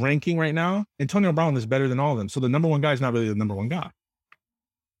they're ranking right now, Antonio Brown is better than all of them. So the number one guy is not really the number one guy.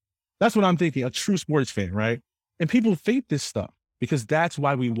 That's what I'm thinking, a true sports fan, right? And people think this stuff because that's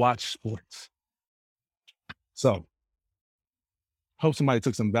why we watch sports. So hope somebody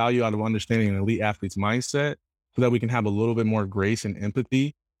took some value out of understanding an elite athlete's mindset so that we can have a little bit more grace and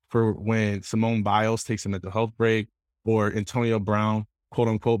empathy for when Simone Biles takes a mental health break or Antonio Brown, quote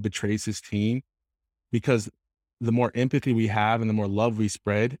unquote, betrays his team. Because the more empathy we have and the more love we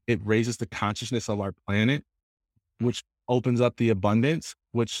spread, it raises the consciousness of our planet, which opens up the abundance,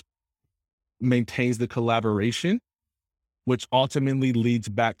 which maintains the collaboration, which ultimately leads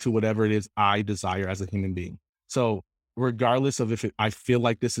back to whatever it is I desire as a human being. So regardless of if I feel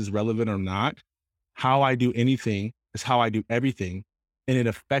like this is relevant or not, how I do anything is how I do everything, and it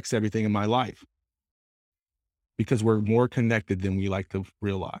affects everything in my life because we're more connected than we like to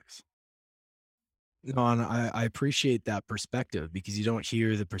realize. No, and I appreciate that perspective because you don't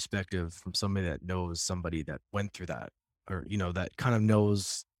hear the perspective from somebody that knows somebody that went through that, or, that kind of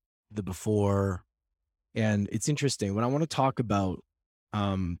knows the before. And it's interesting when I want to talk about,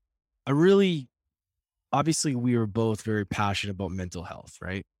 obviously we were both very passionate about mental health,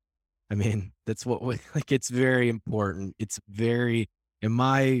 right? I mean, that's what it's very important. It's very, in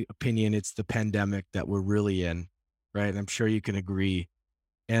my opinion, it's the pandemic that we're really in, right? And I'm sure you can agree.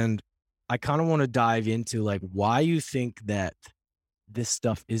 And I kind of want to dive into like why you think that this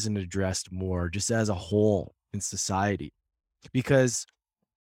stuff isn't addressed more just as a whole in society. Because,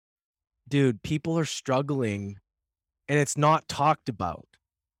 dude, people are struggling and it's not talked about.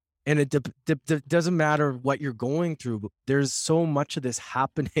 And it doesn't matter what you're going through, but there's so much of this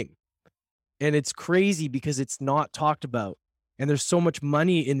happening. And it's crazy because it's not talked about. And there's so much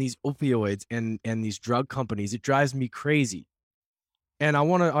money in these opioids and these drug companies. It drives me crazy. And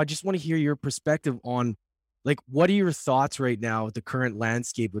I just want to hear your perspective on, like, what are your thoughts right now with the current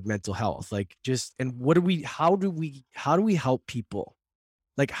landscape with mental health? Like, and how do we help people?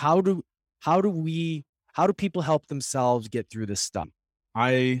 Like, how do people help themselves get through this stuff?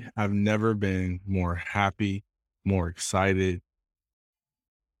 I have never been more happy, more excited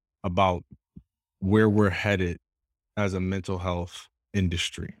about where we're headed as a mental health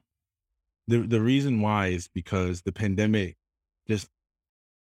industry. The reason why is because the pandemic just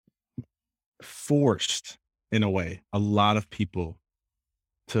forced, in a way, a lot of people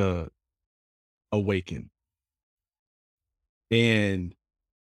to awaken. And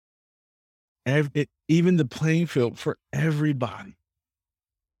even the playing field for everybody.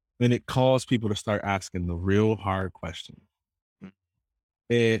 And it caused people to start asking the real hard questions.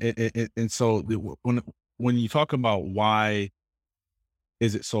 And so when you talk about why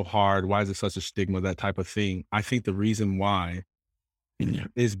is it so hard, why is it such a stigma, that type of thing, I think the reason why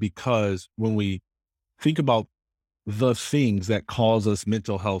is because when we think about the things that cause us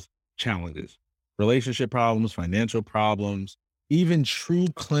mental health challenges, relationship problems, financial problems, even true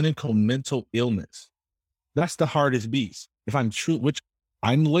clinical mental illness, that's the hardest beast. If I'm true, which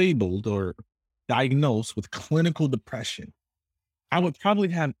I'm labeled or diagnosed with clinical depression, I would probably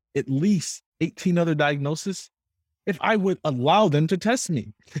have at least 18 other diagnoses if I would allow them to test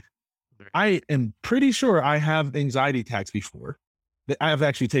me. I am pretty sure I have anxiety attacks before. I have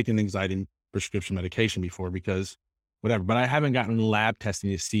actually taken anxiety prescription medication before because whatever, but I haven't gotten lab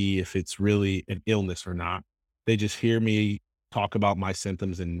testing to see if it's really an illness or not. They just hear me talk about my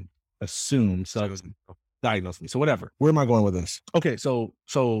symptoms and assume, so diagnose me. So whatever, where am I going with this? Okay. So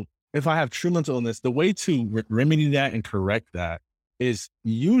if I have true mental illness, the way to remedy that and correct that is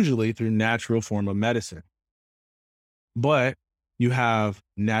usually through natural form of medicine. But you have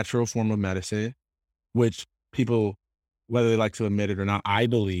natural form of medicine, which people whether they like to admit it or not, I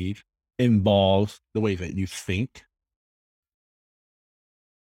believe involves the way that you think,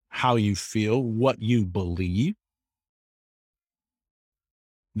 how you feel, what you believe.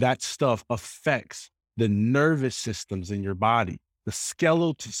 That stuff affects the nervous systems in your body, the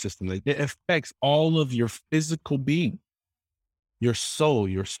skeletal system. It affects all of your physical being, your soul,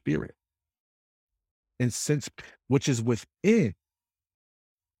 your spirit. And which is within.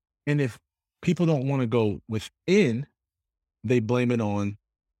 And if people don't want to go within, they blame it on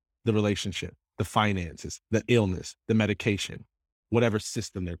the relationship, the finances, the illness, the medication, whatever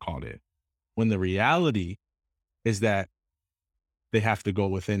system they're caught in. When the reality is that they have to go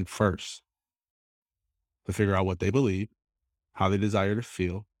within first to figure out what they believe, how they desire to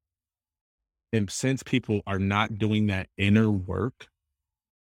feel. And since people are not doing that inner work,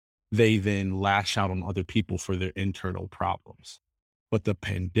 they then lash out on other people for their internal problems. But the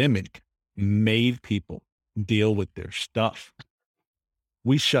pandemic made people deal with their stuff.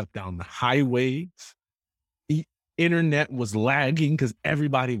 We shut down the highways. The internet was lagging because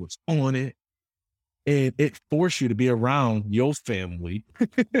everybody was on it. And it forced you to be around your family,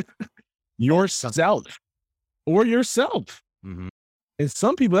 yourself, or yourself. Mm-hmm. And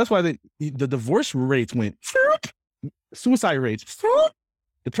some people, that's why the divorce rates went, suicide rates,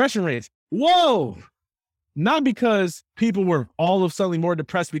 depression rates. Whoa. Not because people were all of a sudden more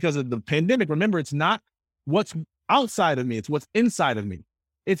depressed because of the pandemic. Remember, it's not what's outside of me. It's what's inside of me.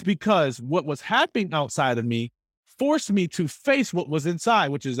 It's because what was happening outside of me forced me to face what was inside,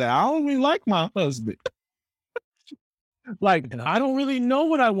 which is that I don't really like my husband. Like, I don't really know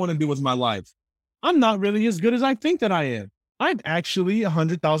what I want to do with my life. I'm not really as good as I think that I am. I'm actually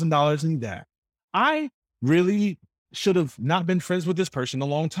 $100,000 in debt. I really should have not been friends with this person a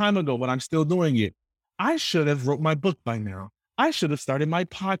long time ago, but I'm still doing it. I should have wrote my book by now. I should have started my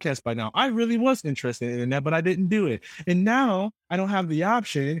podcast by now. I really was interested in that, but I didn't do it. And now I don't have the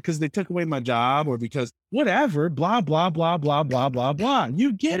option because they took away my job or because whatever, blah, blah, blah, blah, blah, blah, blah.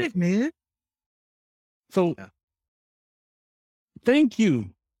 You get it, man. So thank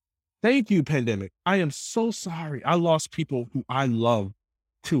you. Thank you, pandemic. I am so sorry. I lost people who I love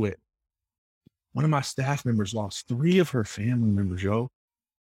to it. One of my staff members lost 3 of her family members, yo.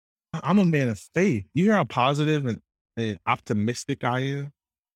 I'm a man of faith. You hear how positive and optimistic I am?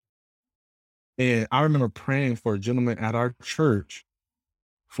 And I remember praying for a gentleman at our church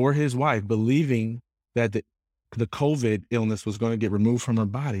for his wife, believing that the COVID illness was going to get removed from her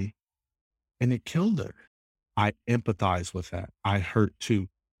body, and it killed her. I empathize with that. I hurt too.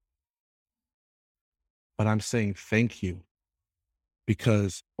 But I'm saying thank you,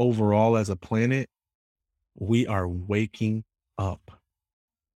 because overall as a planet, we are waking up.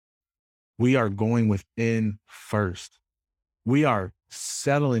 We are going within first. We are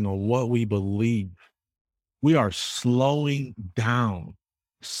settling on what we believe. We are slowing down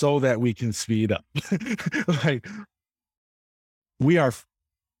so that we can speed up. Like, we are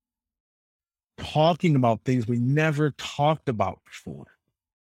talking about things we never talked about before.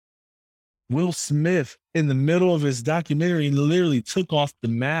 Will Smith, in the middle of his documentary, literally took off the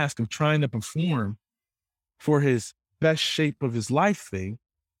mask of trying to perform for his best shape of his life thing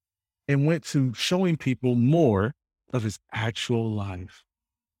and went to showing people more of his actual life.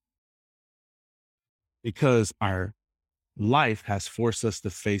 Because our life has forced us to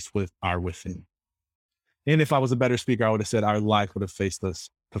face with our within. And if I was a better speaker, I would have said our life would have faced us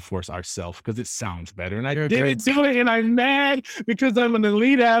to force ourselves, because it sounds better. And I didn't do it, and I'm mad because I'm an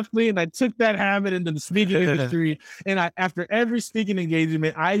elite athlete and I took that habit into the speaking industry. And after every speaking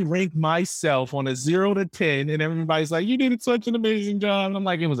engagement, I rank myself on a 0 to 10, and everybody's like, "You did such an amazing job." And I'm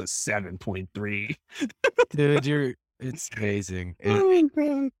like, it was a 7.3. Dude, it's amazing.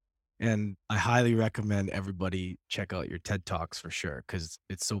 And I highly recommend everybody check out your TED Talks for sure, because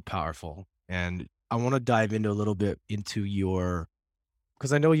it's so powerful. And I want to dive into a little bit into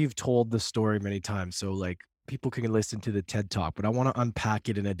because I know you've told the story many times, so like people can listen to the TED Talk, but I want to unpack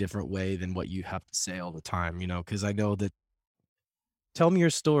it in a different way than what you have to say all the time, because I know that tell me your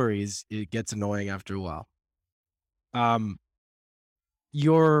stories, it gets annoying after a while.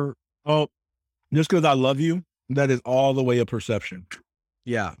 Just because I love you, that is all the way a perception.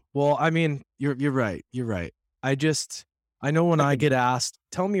 Yeah. Well, I mean, you're right. You're right. I know when I get asked,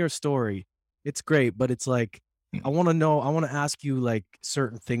 tell me your story, it's great, but it's like, I want to ask you like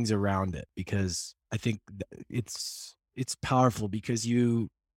certain things around it, because I think it's powerful, because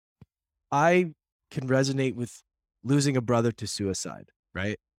I can resonate with losing a brother to suicide,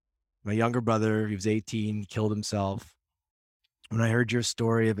 right? My younger brother, he was 18, killed himself. When I heard your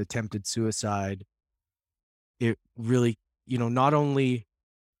story of attempted suicide, it really, not only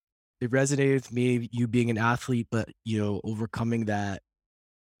it resonated with me, you being an athlete, but, overcoming that,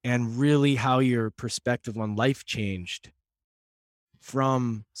 and really how your perspective on life changed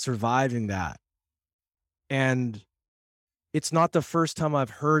from surviving that. And it's not the first time I've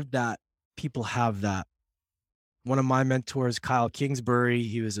heard that people have that. One of my mentors, Kyle Kingsbury,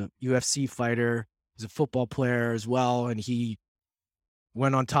 he was a UFC fighter, he's a football player as well, and he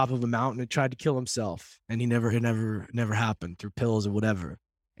went on top of a mountain and tried to kill himself, and it never happened through pills or whatever.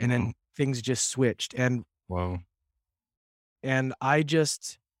 And then things just switched. And wow. And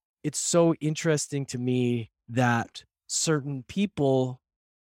it's so interesting to me that certain people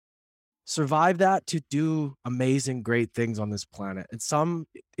survive that to do amazing, great things on this planet. And some,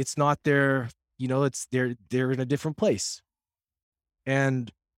 it's not their, they're in a different place.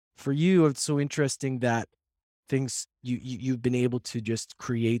 And for you, it's so interesting that you've been able to just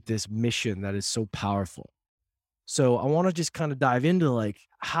create this mission that is so powerful. So I want to just kind of dive into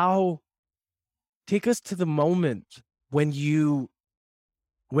take us to the moment when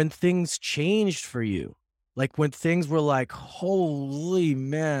things changed for you, like when things were like, holy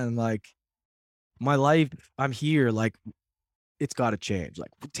man, like my life, I'm here, like it's got to change.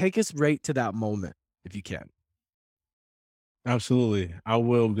 Like take us right to that moment if you can. Absolutely. I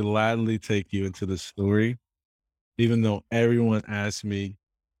will gladly take you into the story, even though everyone asks me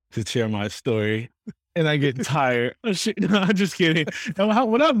to share my story and I get tired. Oh, shit. No, I'm just kidding.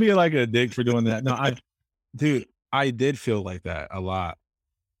 Would I be like a dick for doing that? No, I did feel like that a lot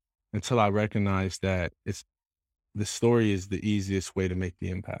until I recognized that the story is the easiest way to make the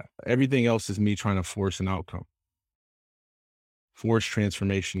impact. Everything else is me trying to force an outcome, force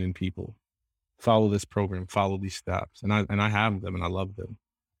transformation in people. Follow this program, follow these steps. And I have them and I love them.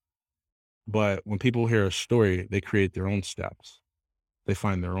 But when people hear a story, they create their own steps. They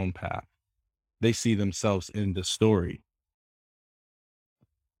find their own path. They see themselves in the story.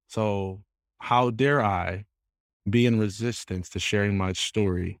 So how dare I be in resistance to sharing my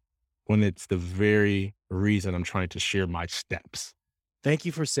story when it's the very reason I'm trying to share my steps? Thank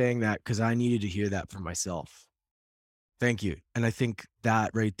you for saying that, because I needed to hear that for myself. Thank you. And I think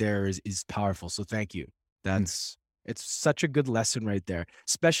that right there is powerful. So thank you. It's such a good lesson right there,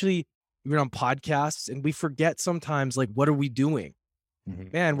 especially even on podcasts. And we forget sometimes, like, what are we doing? Mm-hmm.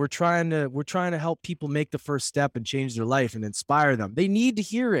 Man, we're trying to help people make the first step and change their life and inspire them. They need to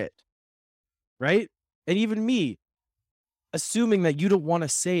hear it. Right. And even me, assuming that you don't want to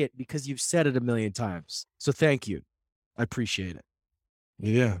say it because you've said it a million times. So thank you. I appreciate it.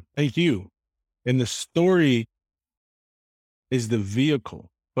 Yeah. Thank you. And the story is the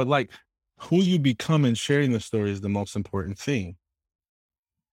vehicle, but like who you become in sharing the story is the most important thing.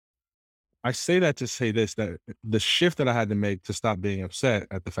 I say that to say this, that the shift that I had to make to stop being upset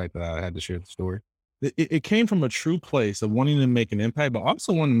at the fact that I had to share the story, it came from a true place of wanting to make an impact, but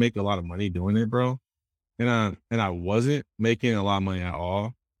also wanting to make a lot of money doing it, bro. And I wasn't making a lot of money at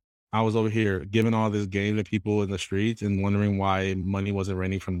all. I was over here giving all this game to people in the streets and wondering why money wasn't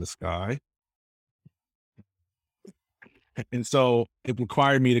raining from the sky. And so it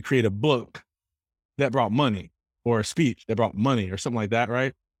required me to create a book that brought money, or a speech that brought money, or something like that,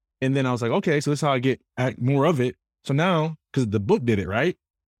 right? And then I was like, okay, so this is how I get more of it. So now, because the book did it, right?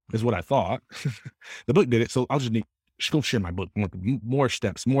 Is what I thought. The book did it. So I'll just go share my book, more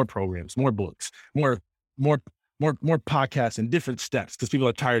steps, more programs, more books, more podcasts and different steps, because people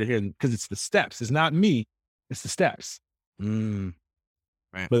are tired of hearing, because it's the steps. It's not me. It's the steps. Right.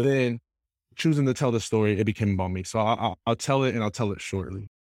 But then choosing to tell the story, it became about me. So I'll tell it, and I'll tell it shortly.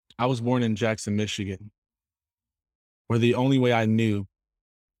 I was born in Jackson, Michigan, where the only way I knew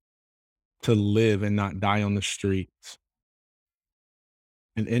to live and not die on the streets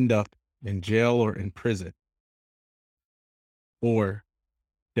and end up in jail or in prison or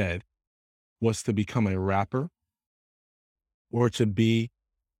dead was to become a rapper or to be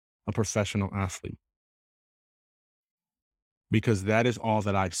a professional athlete. Because that is all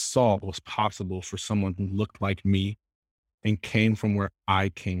that I saw was possible for someone who looked like me and came from where I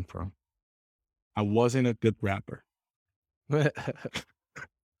came from. I wasn't a good rapper.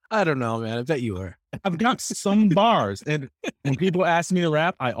 I don't know, man. I bet you were. I've got some bars. And when people ask me to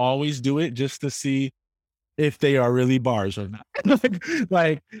rap, I always do it just to see if they are really bars or not.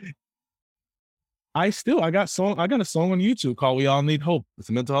 I got a song on YouTube called We All Need Hope. It's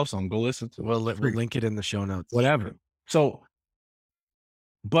a mental health song. Go listen to it. We'll link it in the show notes. Whatever. So,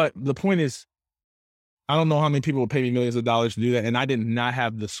 but the point is, I don't know how many people would pay me millions of dollars to do that. And I did not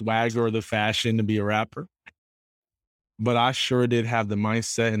have the swagger or the fashion to be a rapper. But I sure did have the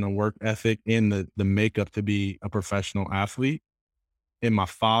mindset and the work ethic and the makeup to be a professional athlete. And my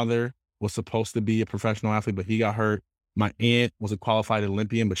father was supposed to be a professional athlete, but he got hurt My aunt was a qualified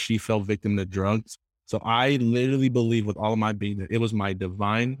Olympian, but she fell victim to drugs. So I literally believe with all of my being that it was my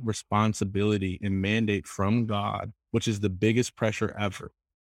divine responsibility and mandate from God, which is the biggest pressure ever,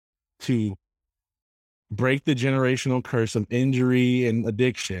 to break the generational curse of injury and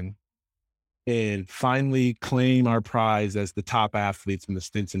addiction and finally claim our prize as the top athletes in the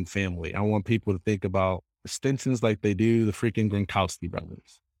Stinson family. I want people to think about the Stinsons like they do the freaking Gronkowski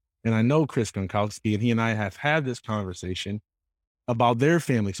brothers. And I know Chris Gronkowski, and he and I have had this conversation about their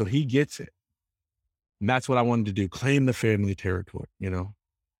family, so he gets it. And that's what I wanted to do, claim the family territory, you know.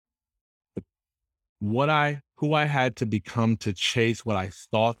 But who I had to become to chase what I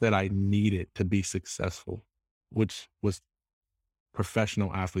thought that I needed to be successful, which was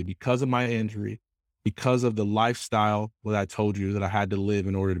professional athlete, because of my injury, because of the lifestyle that I told you that I had to live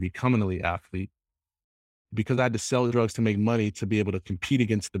in order to become an elite athlete, because I had to sell drugs to make money to be able to compete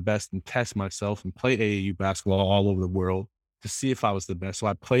against the best and test myself and play AAU basketball all over the world to see if I was the best. So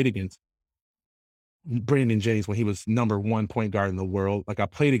I played against Brandon Jennings when he was #1 point guard in the world. Like I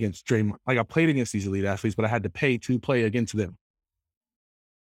played against Draymond, like I played against these elite athletes, but I had to pay to play against them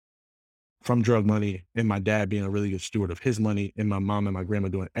from drug money, and my dad being a really good steward of his money, and my mom and my grandma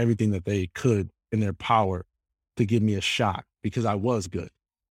doing everything that they could in their power to give me a shot because I was good.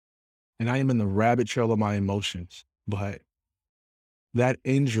 And I am in the rabbit trail of my emotions, but that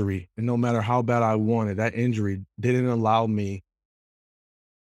injury, and no matter how bad I wanted, that injury didn't allow me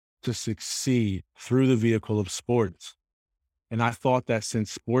to succeed through the vehicle of sports. And I thought that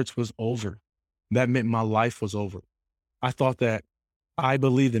since sports was over, that meant my life was over. I thought that I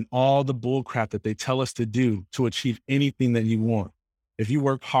believed in all the bull crap that they tell us to do to achieve anything that you want. If you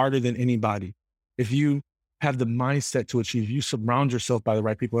work harder than anybody, if you have the mindset to achieve, you surround yourself by the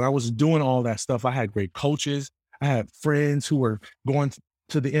right people. And I was doing all that stuff. I had great coaches. I had friends who were going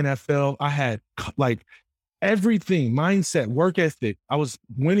to the NFL. I had like everything, mindset, work ethic. I was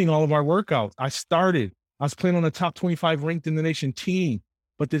winning all of our workouts. I was playing on the top 25 ranked in the nation team,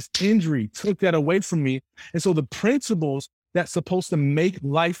 but this injury took that away from me. And so the principles that's supposed to make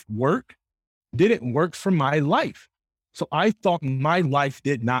life work didn't work for my life. So I thought my life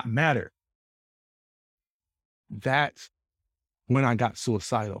did not matter. That's when I got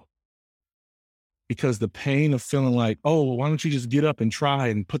suicidal. Because the pain of feeling like, oh, why don't you just get up and try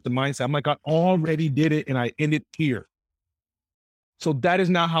and put the mindset? I'm like, I already did it and I ended here. So that is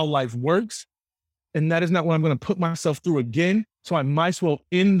not how life works. And that is not what I'm going to put myself through again. So I might as well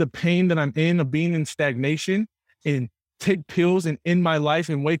end the pain that I'm in of being in stagnation and take pills and end my life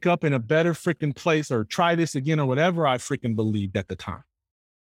and wake up in a better freaking place or try this again or whatever I freaking believed at the time.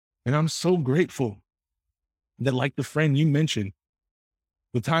 And I'm so grateful that, like the friend you mentioned,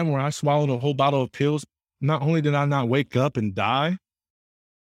 the time where I swallowed a whole bottle of pills, not only did I not wake up and die,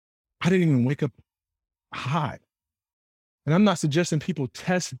 I didn't even wake up high. And I'm not suggesting people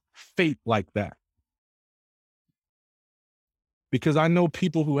test fate like that, because I know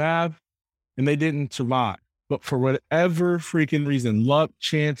people who have and they didn't survive. But for whatever freaking reason, luck,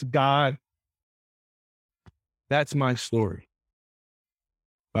 chance, God, that's my story.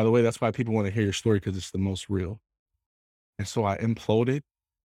 By the way, that's why people want to hear your story, because it's the most real. And so I imploded.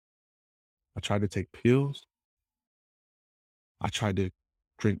 I tried to take pills. I tried to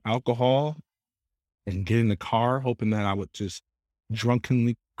drink alcohol and get in the car, hoping that I would just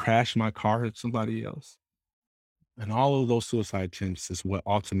drunkenly crash my car at somebody else. And all of those suicide attempts is what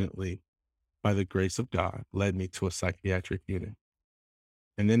ultimately, by the grace of God, led me to a psychiatric unit.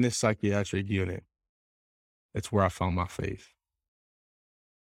 And in this psychiatric unit, it's where I found my faith.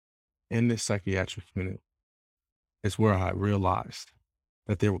 In this psychiatric unit, it's where I realized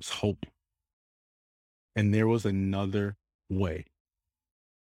that there was hope. And there was another way.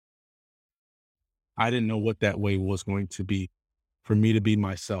 I didn't know what that way was going to be for me to be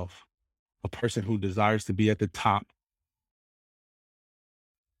myself, a person who desires to be at the top,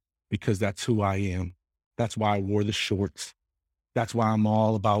 because that's who I am. That's why I wore the shorts. That's why I'm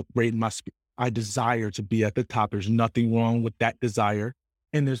all about rating my speed. I desire to be at the top. There's nothing wrong with that desire.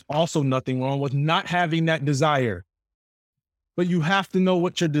 And there's also nothing wrong with not having that desire. But you have to know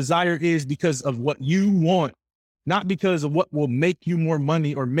what your desire is because of what you want, not because of what will make you more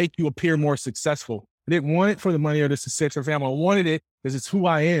money or make you appear more successful. I didn't want it for the money or the success or family. I wanted it because it's who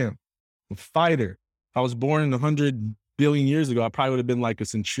I am, a fighter. If I was born 100 billion years ago, I probably would have been like a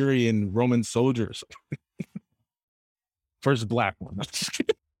centurion Roman soldier. First black one.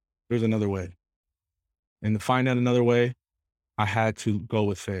 There's another way. And to find out another way, I had to go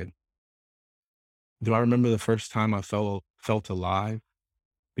within. Do I remember the first time I felt alive?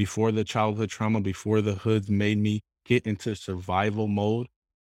 Before the childhood trauma, before the hoods made me get into survival mode?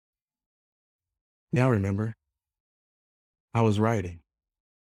 Yeah, I remember. I was writing,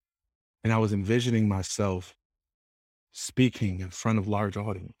 and I was envisioning myself speaking in front of large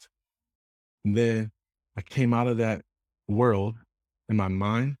audience. And then I came out of that world in my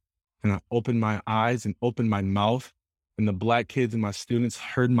mind, and I opened my eyes and opened my mouth, and the Black kids and my students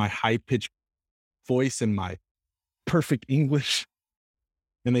heard my high-pitched voice and my perfect English.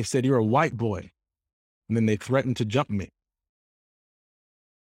 And they said, "You're a white boy." And then they threatened to jump me.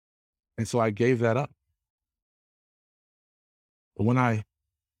 And so I gave that up. But when I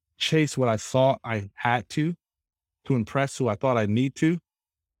chased what I thought I had to impress who I thought I need to, and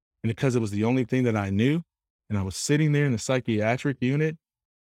because it was the only thing that I knew, and I was sitting there in the psychiatric unit,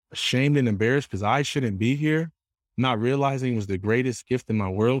 ashamed and embarrassed because I shouldn't be here, not realizing it was the greatest gift in my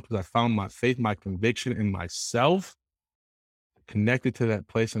world because I found my faith, my conviction in myself, connected to that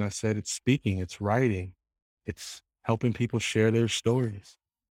place. And I said, it's speaking, it's writing, it's helping people share their stories.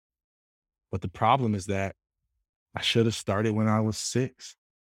 But the problem is that I should have started when I was 6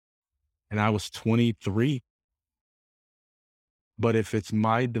 and I was 23. But if it's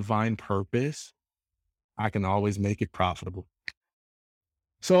my divine purpose, I can always make it profitable.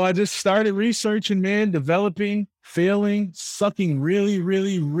 So I just started researching, man, developing, failing, sucking really,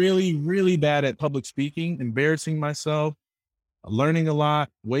 really, really, really bad at public speaking, embarrassing myself, learning a lot,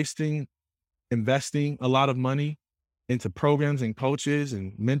 investing a lot of money into programs and coaches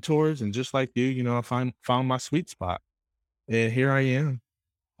and mentors. And just like you, I found my sweet spot. And here I am,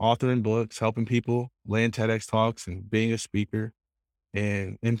 authoring books, helping people, land TEDx talks and being a speaker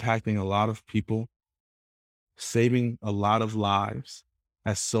and impacting a lot of people, saving a lot of lives,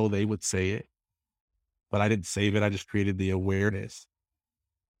 as so they would say it. But I didn't save it. I just created the awareness,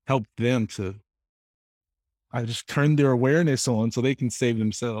 helped them I just turned their awareness on so they can save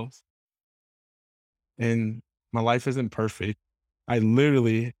themselves. And my life isn't perfect.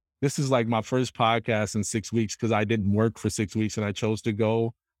 This is like my first podcast in 6 weeks because I didn't work for 6 weeks and I chose to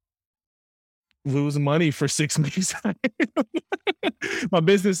go lose money for 6 weeks. My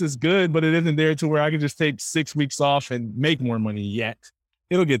business is good, but it isn't there to where I can just take 6 weeks off and make more money yet.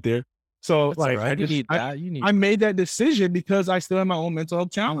 It'll get there. So That's like, right. I made that decision because I still have my own mental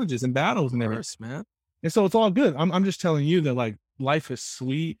health challenges and battles and everything. Man. And so it's all good. I'm just telling you that like life is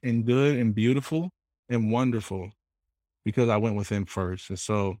sweet and good and beautiful and wonderful because I went within first. And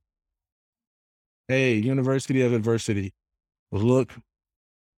so, hey, University of Adversity, look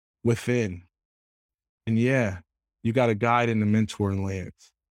within. And yeah, you got a guide and a mentor in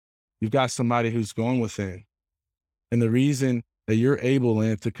Lance. You've got somebody who's going within. And the reason that you're able,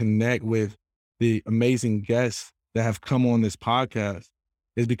 Lance, to connect with the amazing guests that have come on this podcast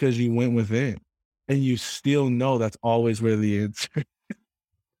is because you went within. And you still know that's always where the answer is.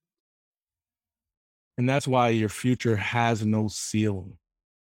 And that's why your future has no ceiling.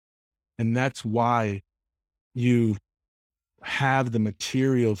 And that's why you have the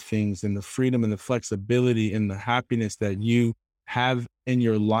material things and the freedom and the flexibility and the happiness that you have in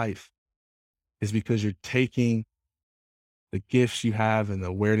your life is because you're taking the gifts you have and the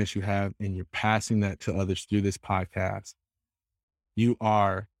awareness you have and you're passing that to others through this podcast. You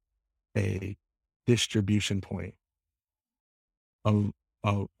are a distribution point,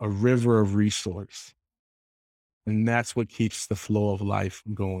 a river of resource. And that's what keeps the flow of life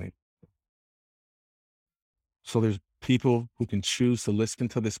going. So there's people who can choose to listen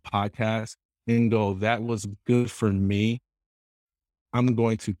to this podcast and go, that was good for me. I'm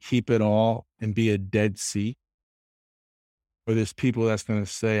going to keep it all and be a Dead Sea. Or there's people that's going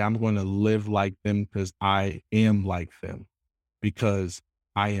to say, I'm going to live like them because I am like them, because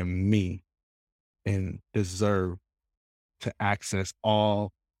I am me and deserve to access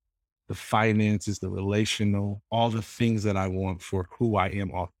all the finances, the relational, all the things that I want for who I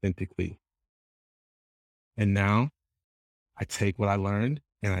am authentically. And now I take what I learned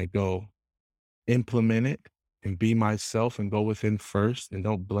and I go implement it and be myself and go within first and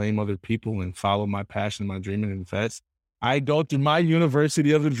don't blame other people and follow my passion, my dream and invest. I go through my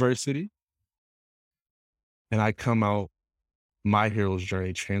University of Adversity and I come out my hero's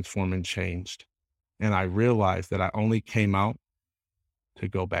journey transformed and changed. And I realized that I only came out to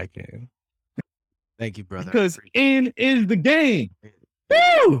go back in. Thank you, brother. Because in is the game.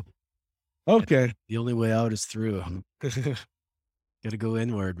 Woo! Okay. The only way out is through. Got to go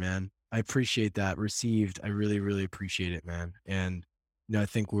inward, man. I appreciate that. Received. I really, really appreciate it, man. And, I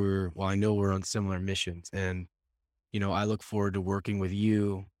think I know we're on similar missions. And, I look forward to working with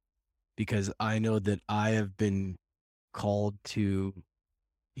you because I know that I have been called to,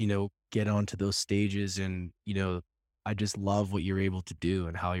 get onto those stages. And, I just love what you're able to do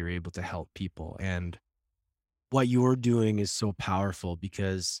and how you're able to help people. And what you're doing is so powerful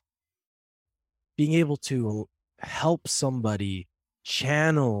because being able to help somebody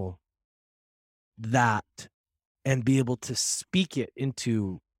channel that and be able to speak it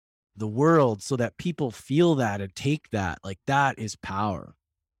into the world so that people feel that and take that, like that is power.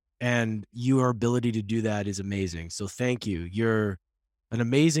 And your ability to do that is amazing. So thank you. You're an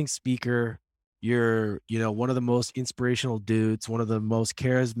amazing speaker. You're, one of the most inspirational dudes, one of the most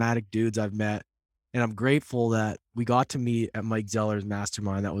charismatic dudes I've met. And I'm grateful that we got to meet at Mike Zeller's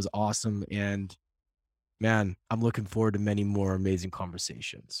mastermind. That was awesome. And man, I'm looking forward to many more amazing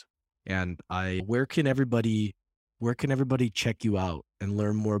conversations. And where can everybody check you out and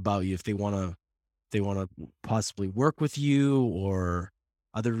learn more about you if they want to possibly work with you or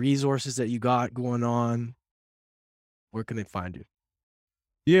other resources that you got going on? Where can they find you?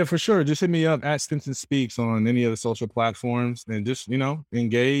 Yeah, for sure. Just hit me up at Stinson Speaks on any of the social platforms and just,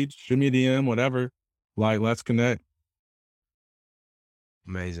 engage, shoot me a DM, whatever. Like, let's connect.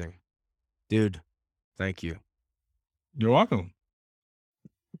 Amazing. Dude, thank you. You're welcome.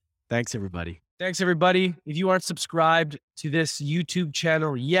 Thanks, everybody. Thanks, everybody. If you aren't subscribed to this YouTube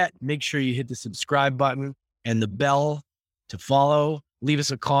channel yet, make sure you hit the subscribe button and the bell to follow. Leave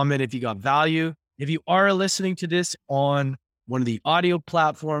us a comment if you got value. If you are listening to this on one of the audio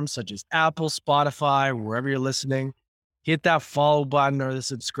platforms such as Apple, Spotify, wherever you're listening, hit that follow button or the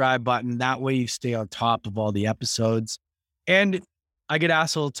subscribe button. That way you stay on top of all the episodes. And I get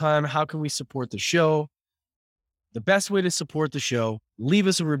asked all the time, how can we support the show? The best way to support the show, leave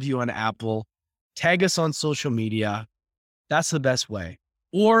us a review on Apple, tag us on social media. That's the best way.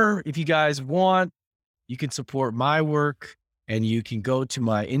 Or if you guys want, you can support my work and you can go to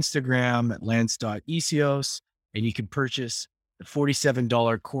my Instagram at lance.ecios and you can purchase the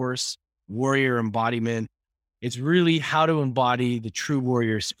 $47 course, Warrior Embodiment. It's really how to embody the true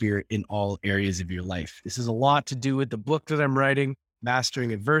warrior spirit in all areas of your life. This has a lot to do with the book that I'm writing,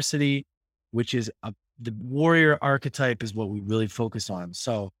 Mastering Adversity, which is the warrior archetype is what we really focus on.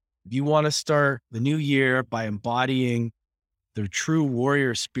 So if you want to start the new year by embodying the true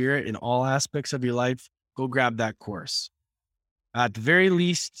warrior spirit in all aspects of your life, go grab that course. At the very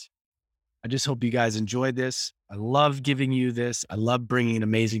least, I just hope you guys enjoyed this. I love giving you this. I love bringing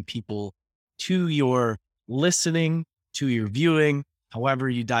amazing people to your listening, to your viewing, however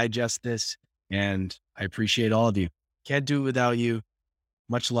you digest this. And I appreciate all of you. Can't do it without you.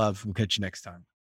 Much love. We'll catch you next time.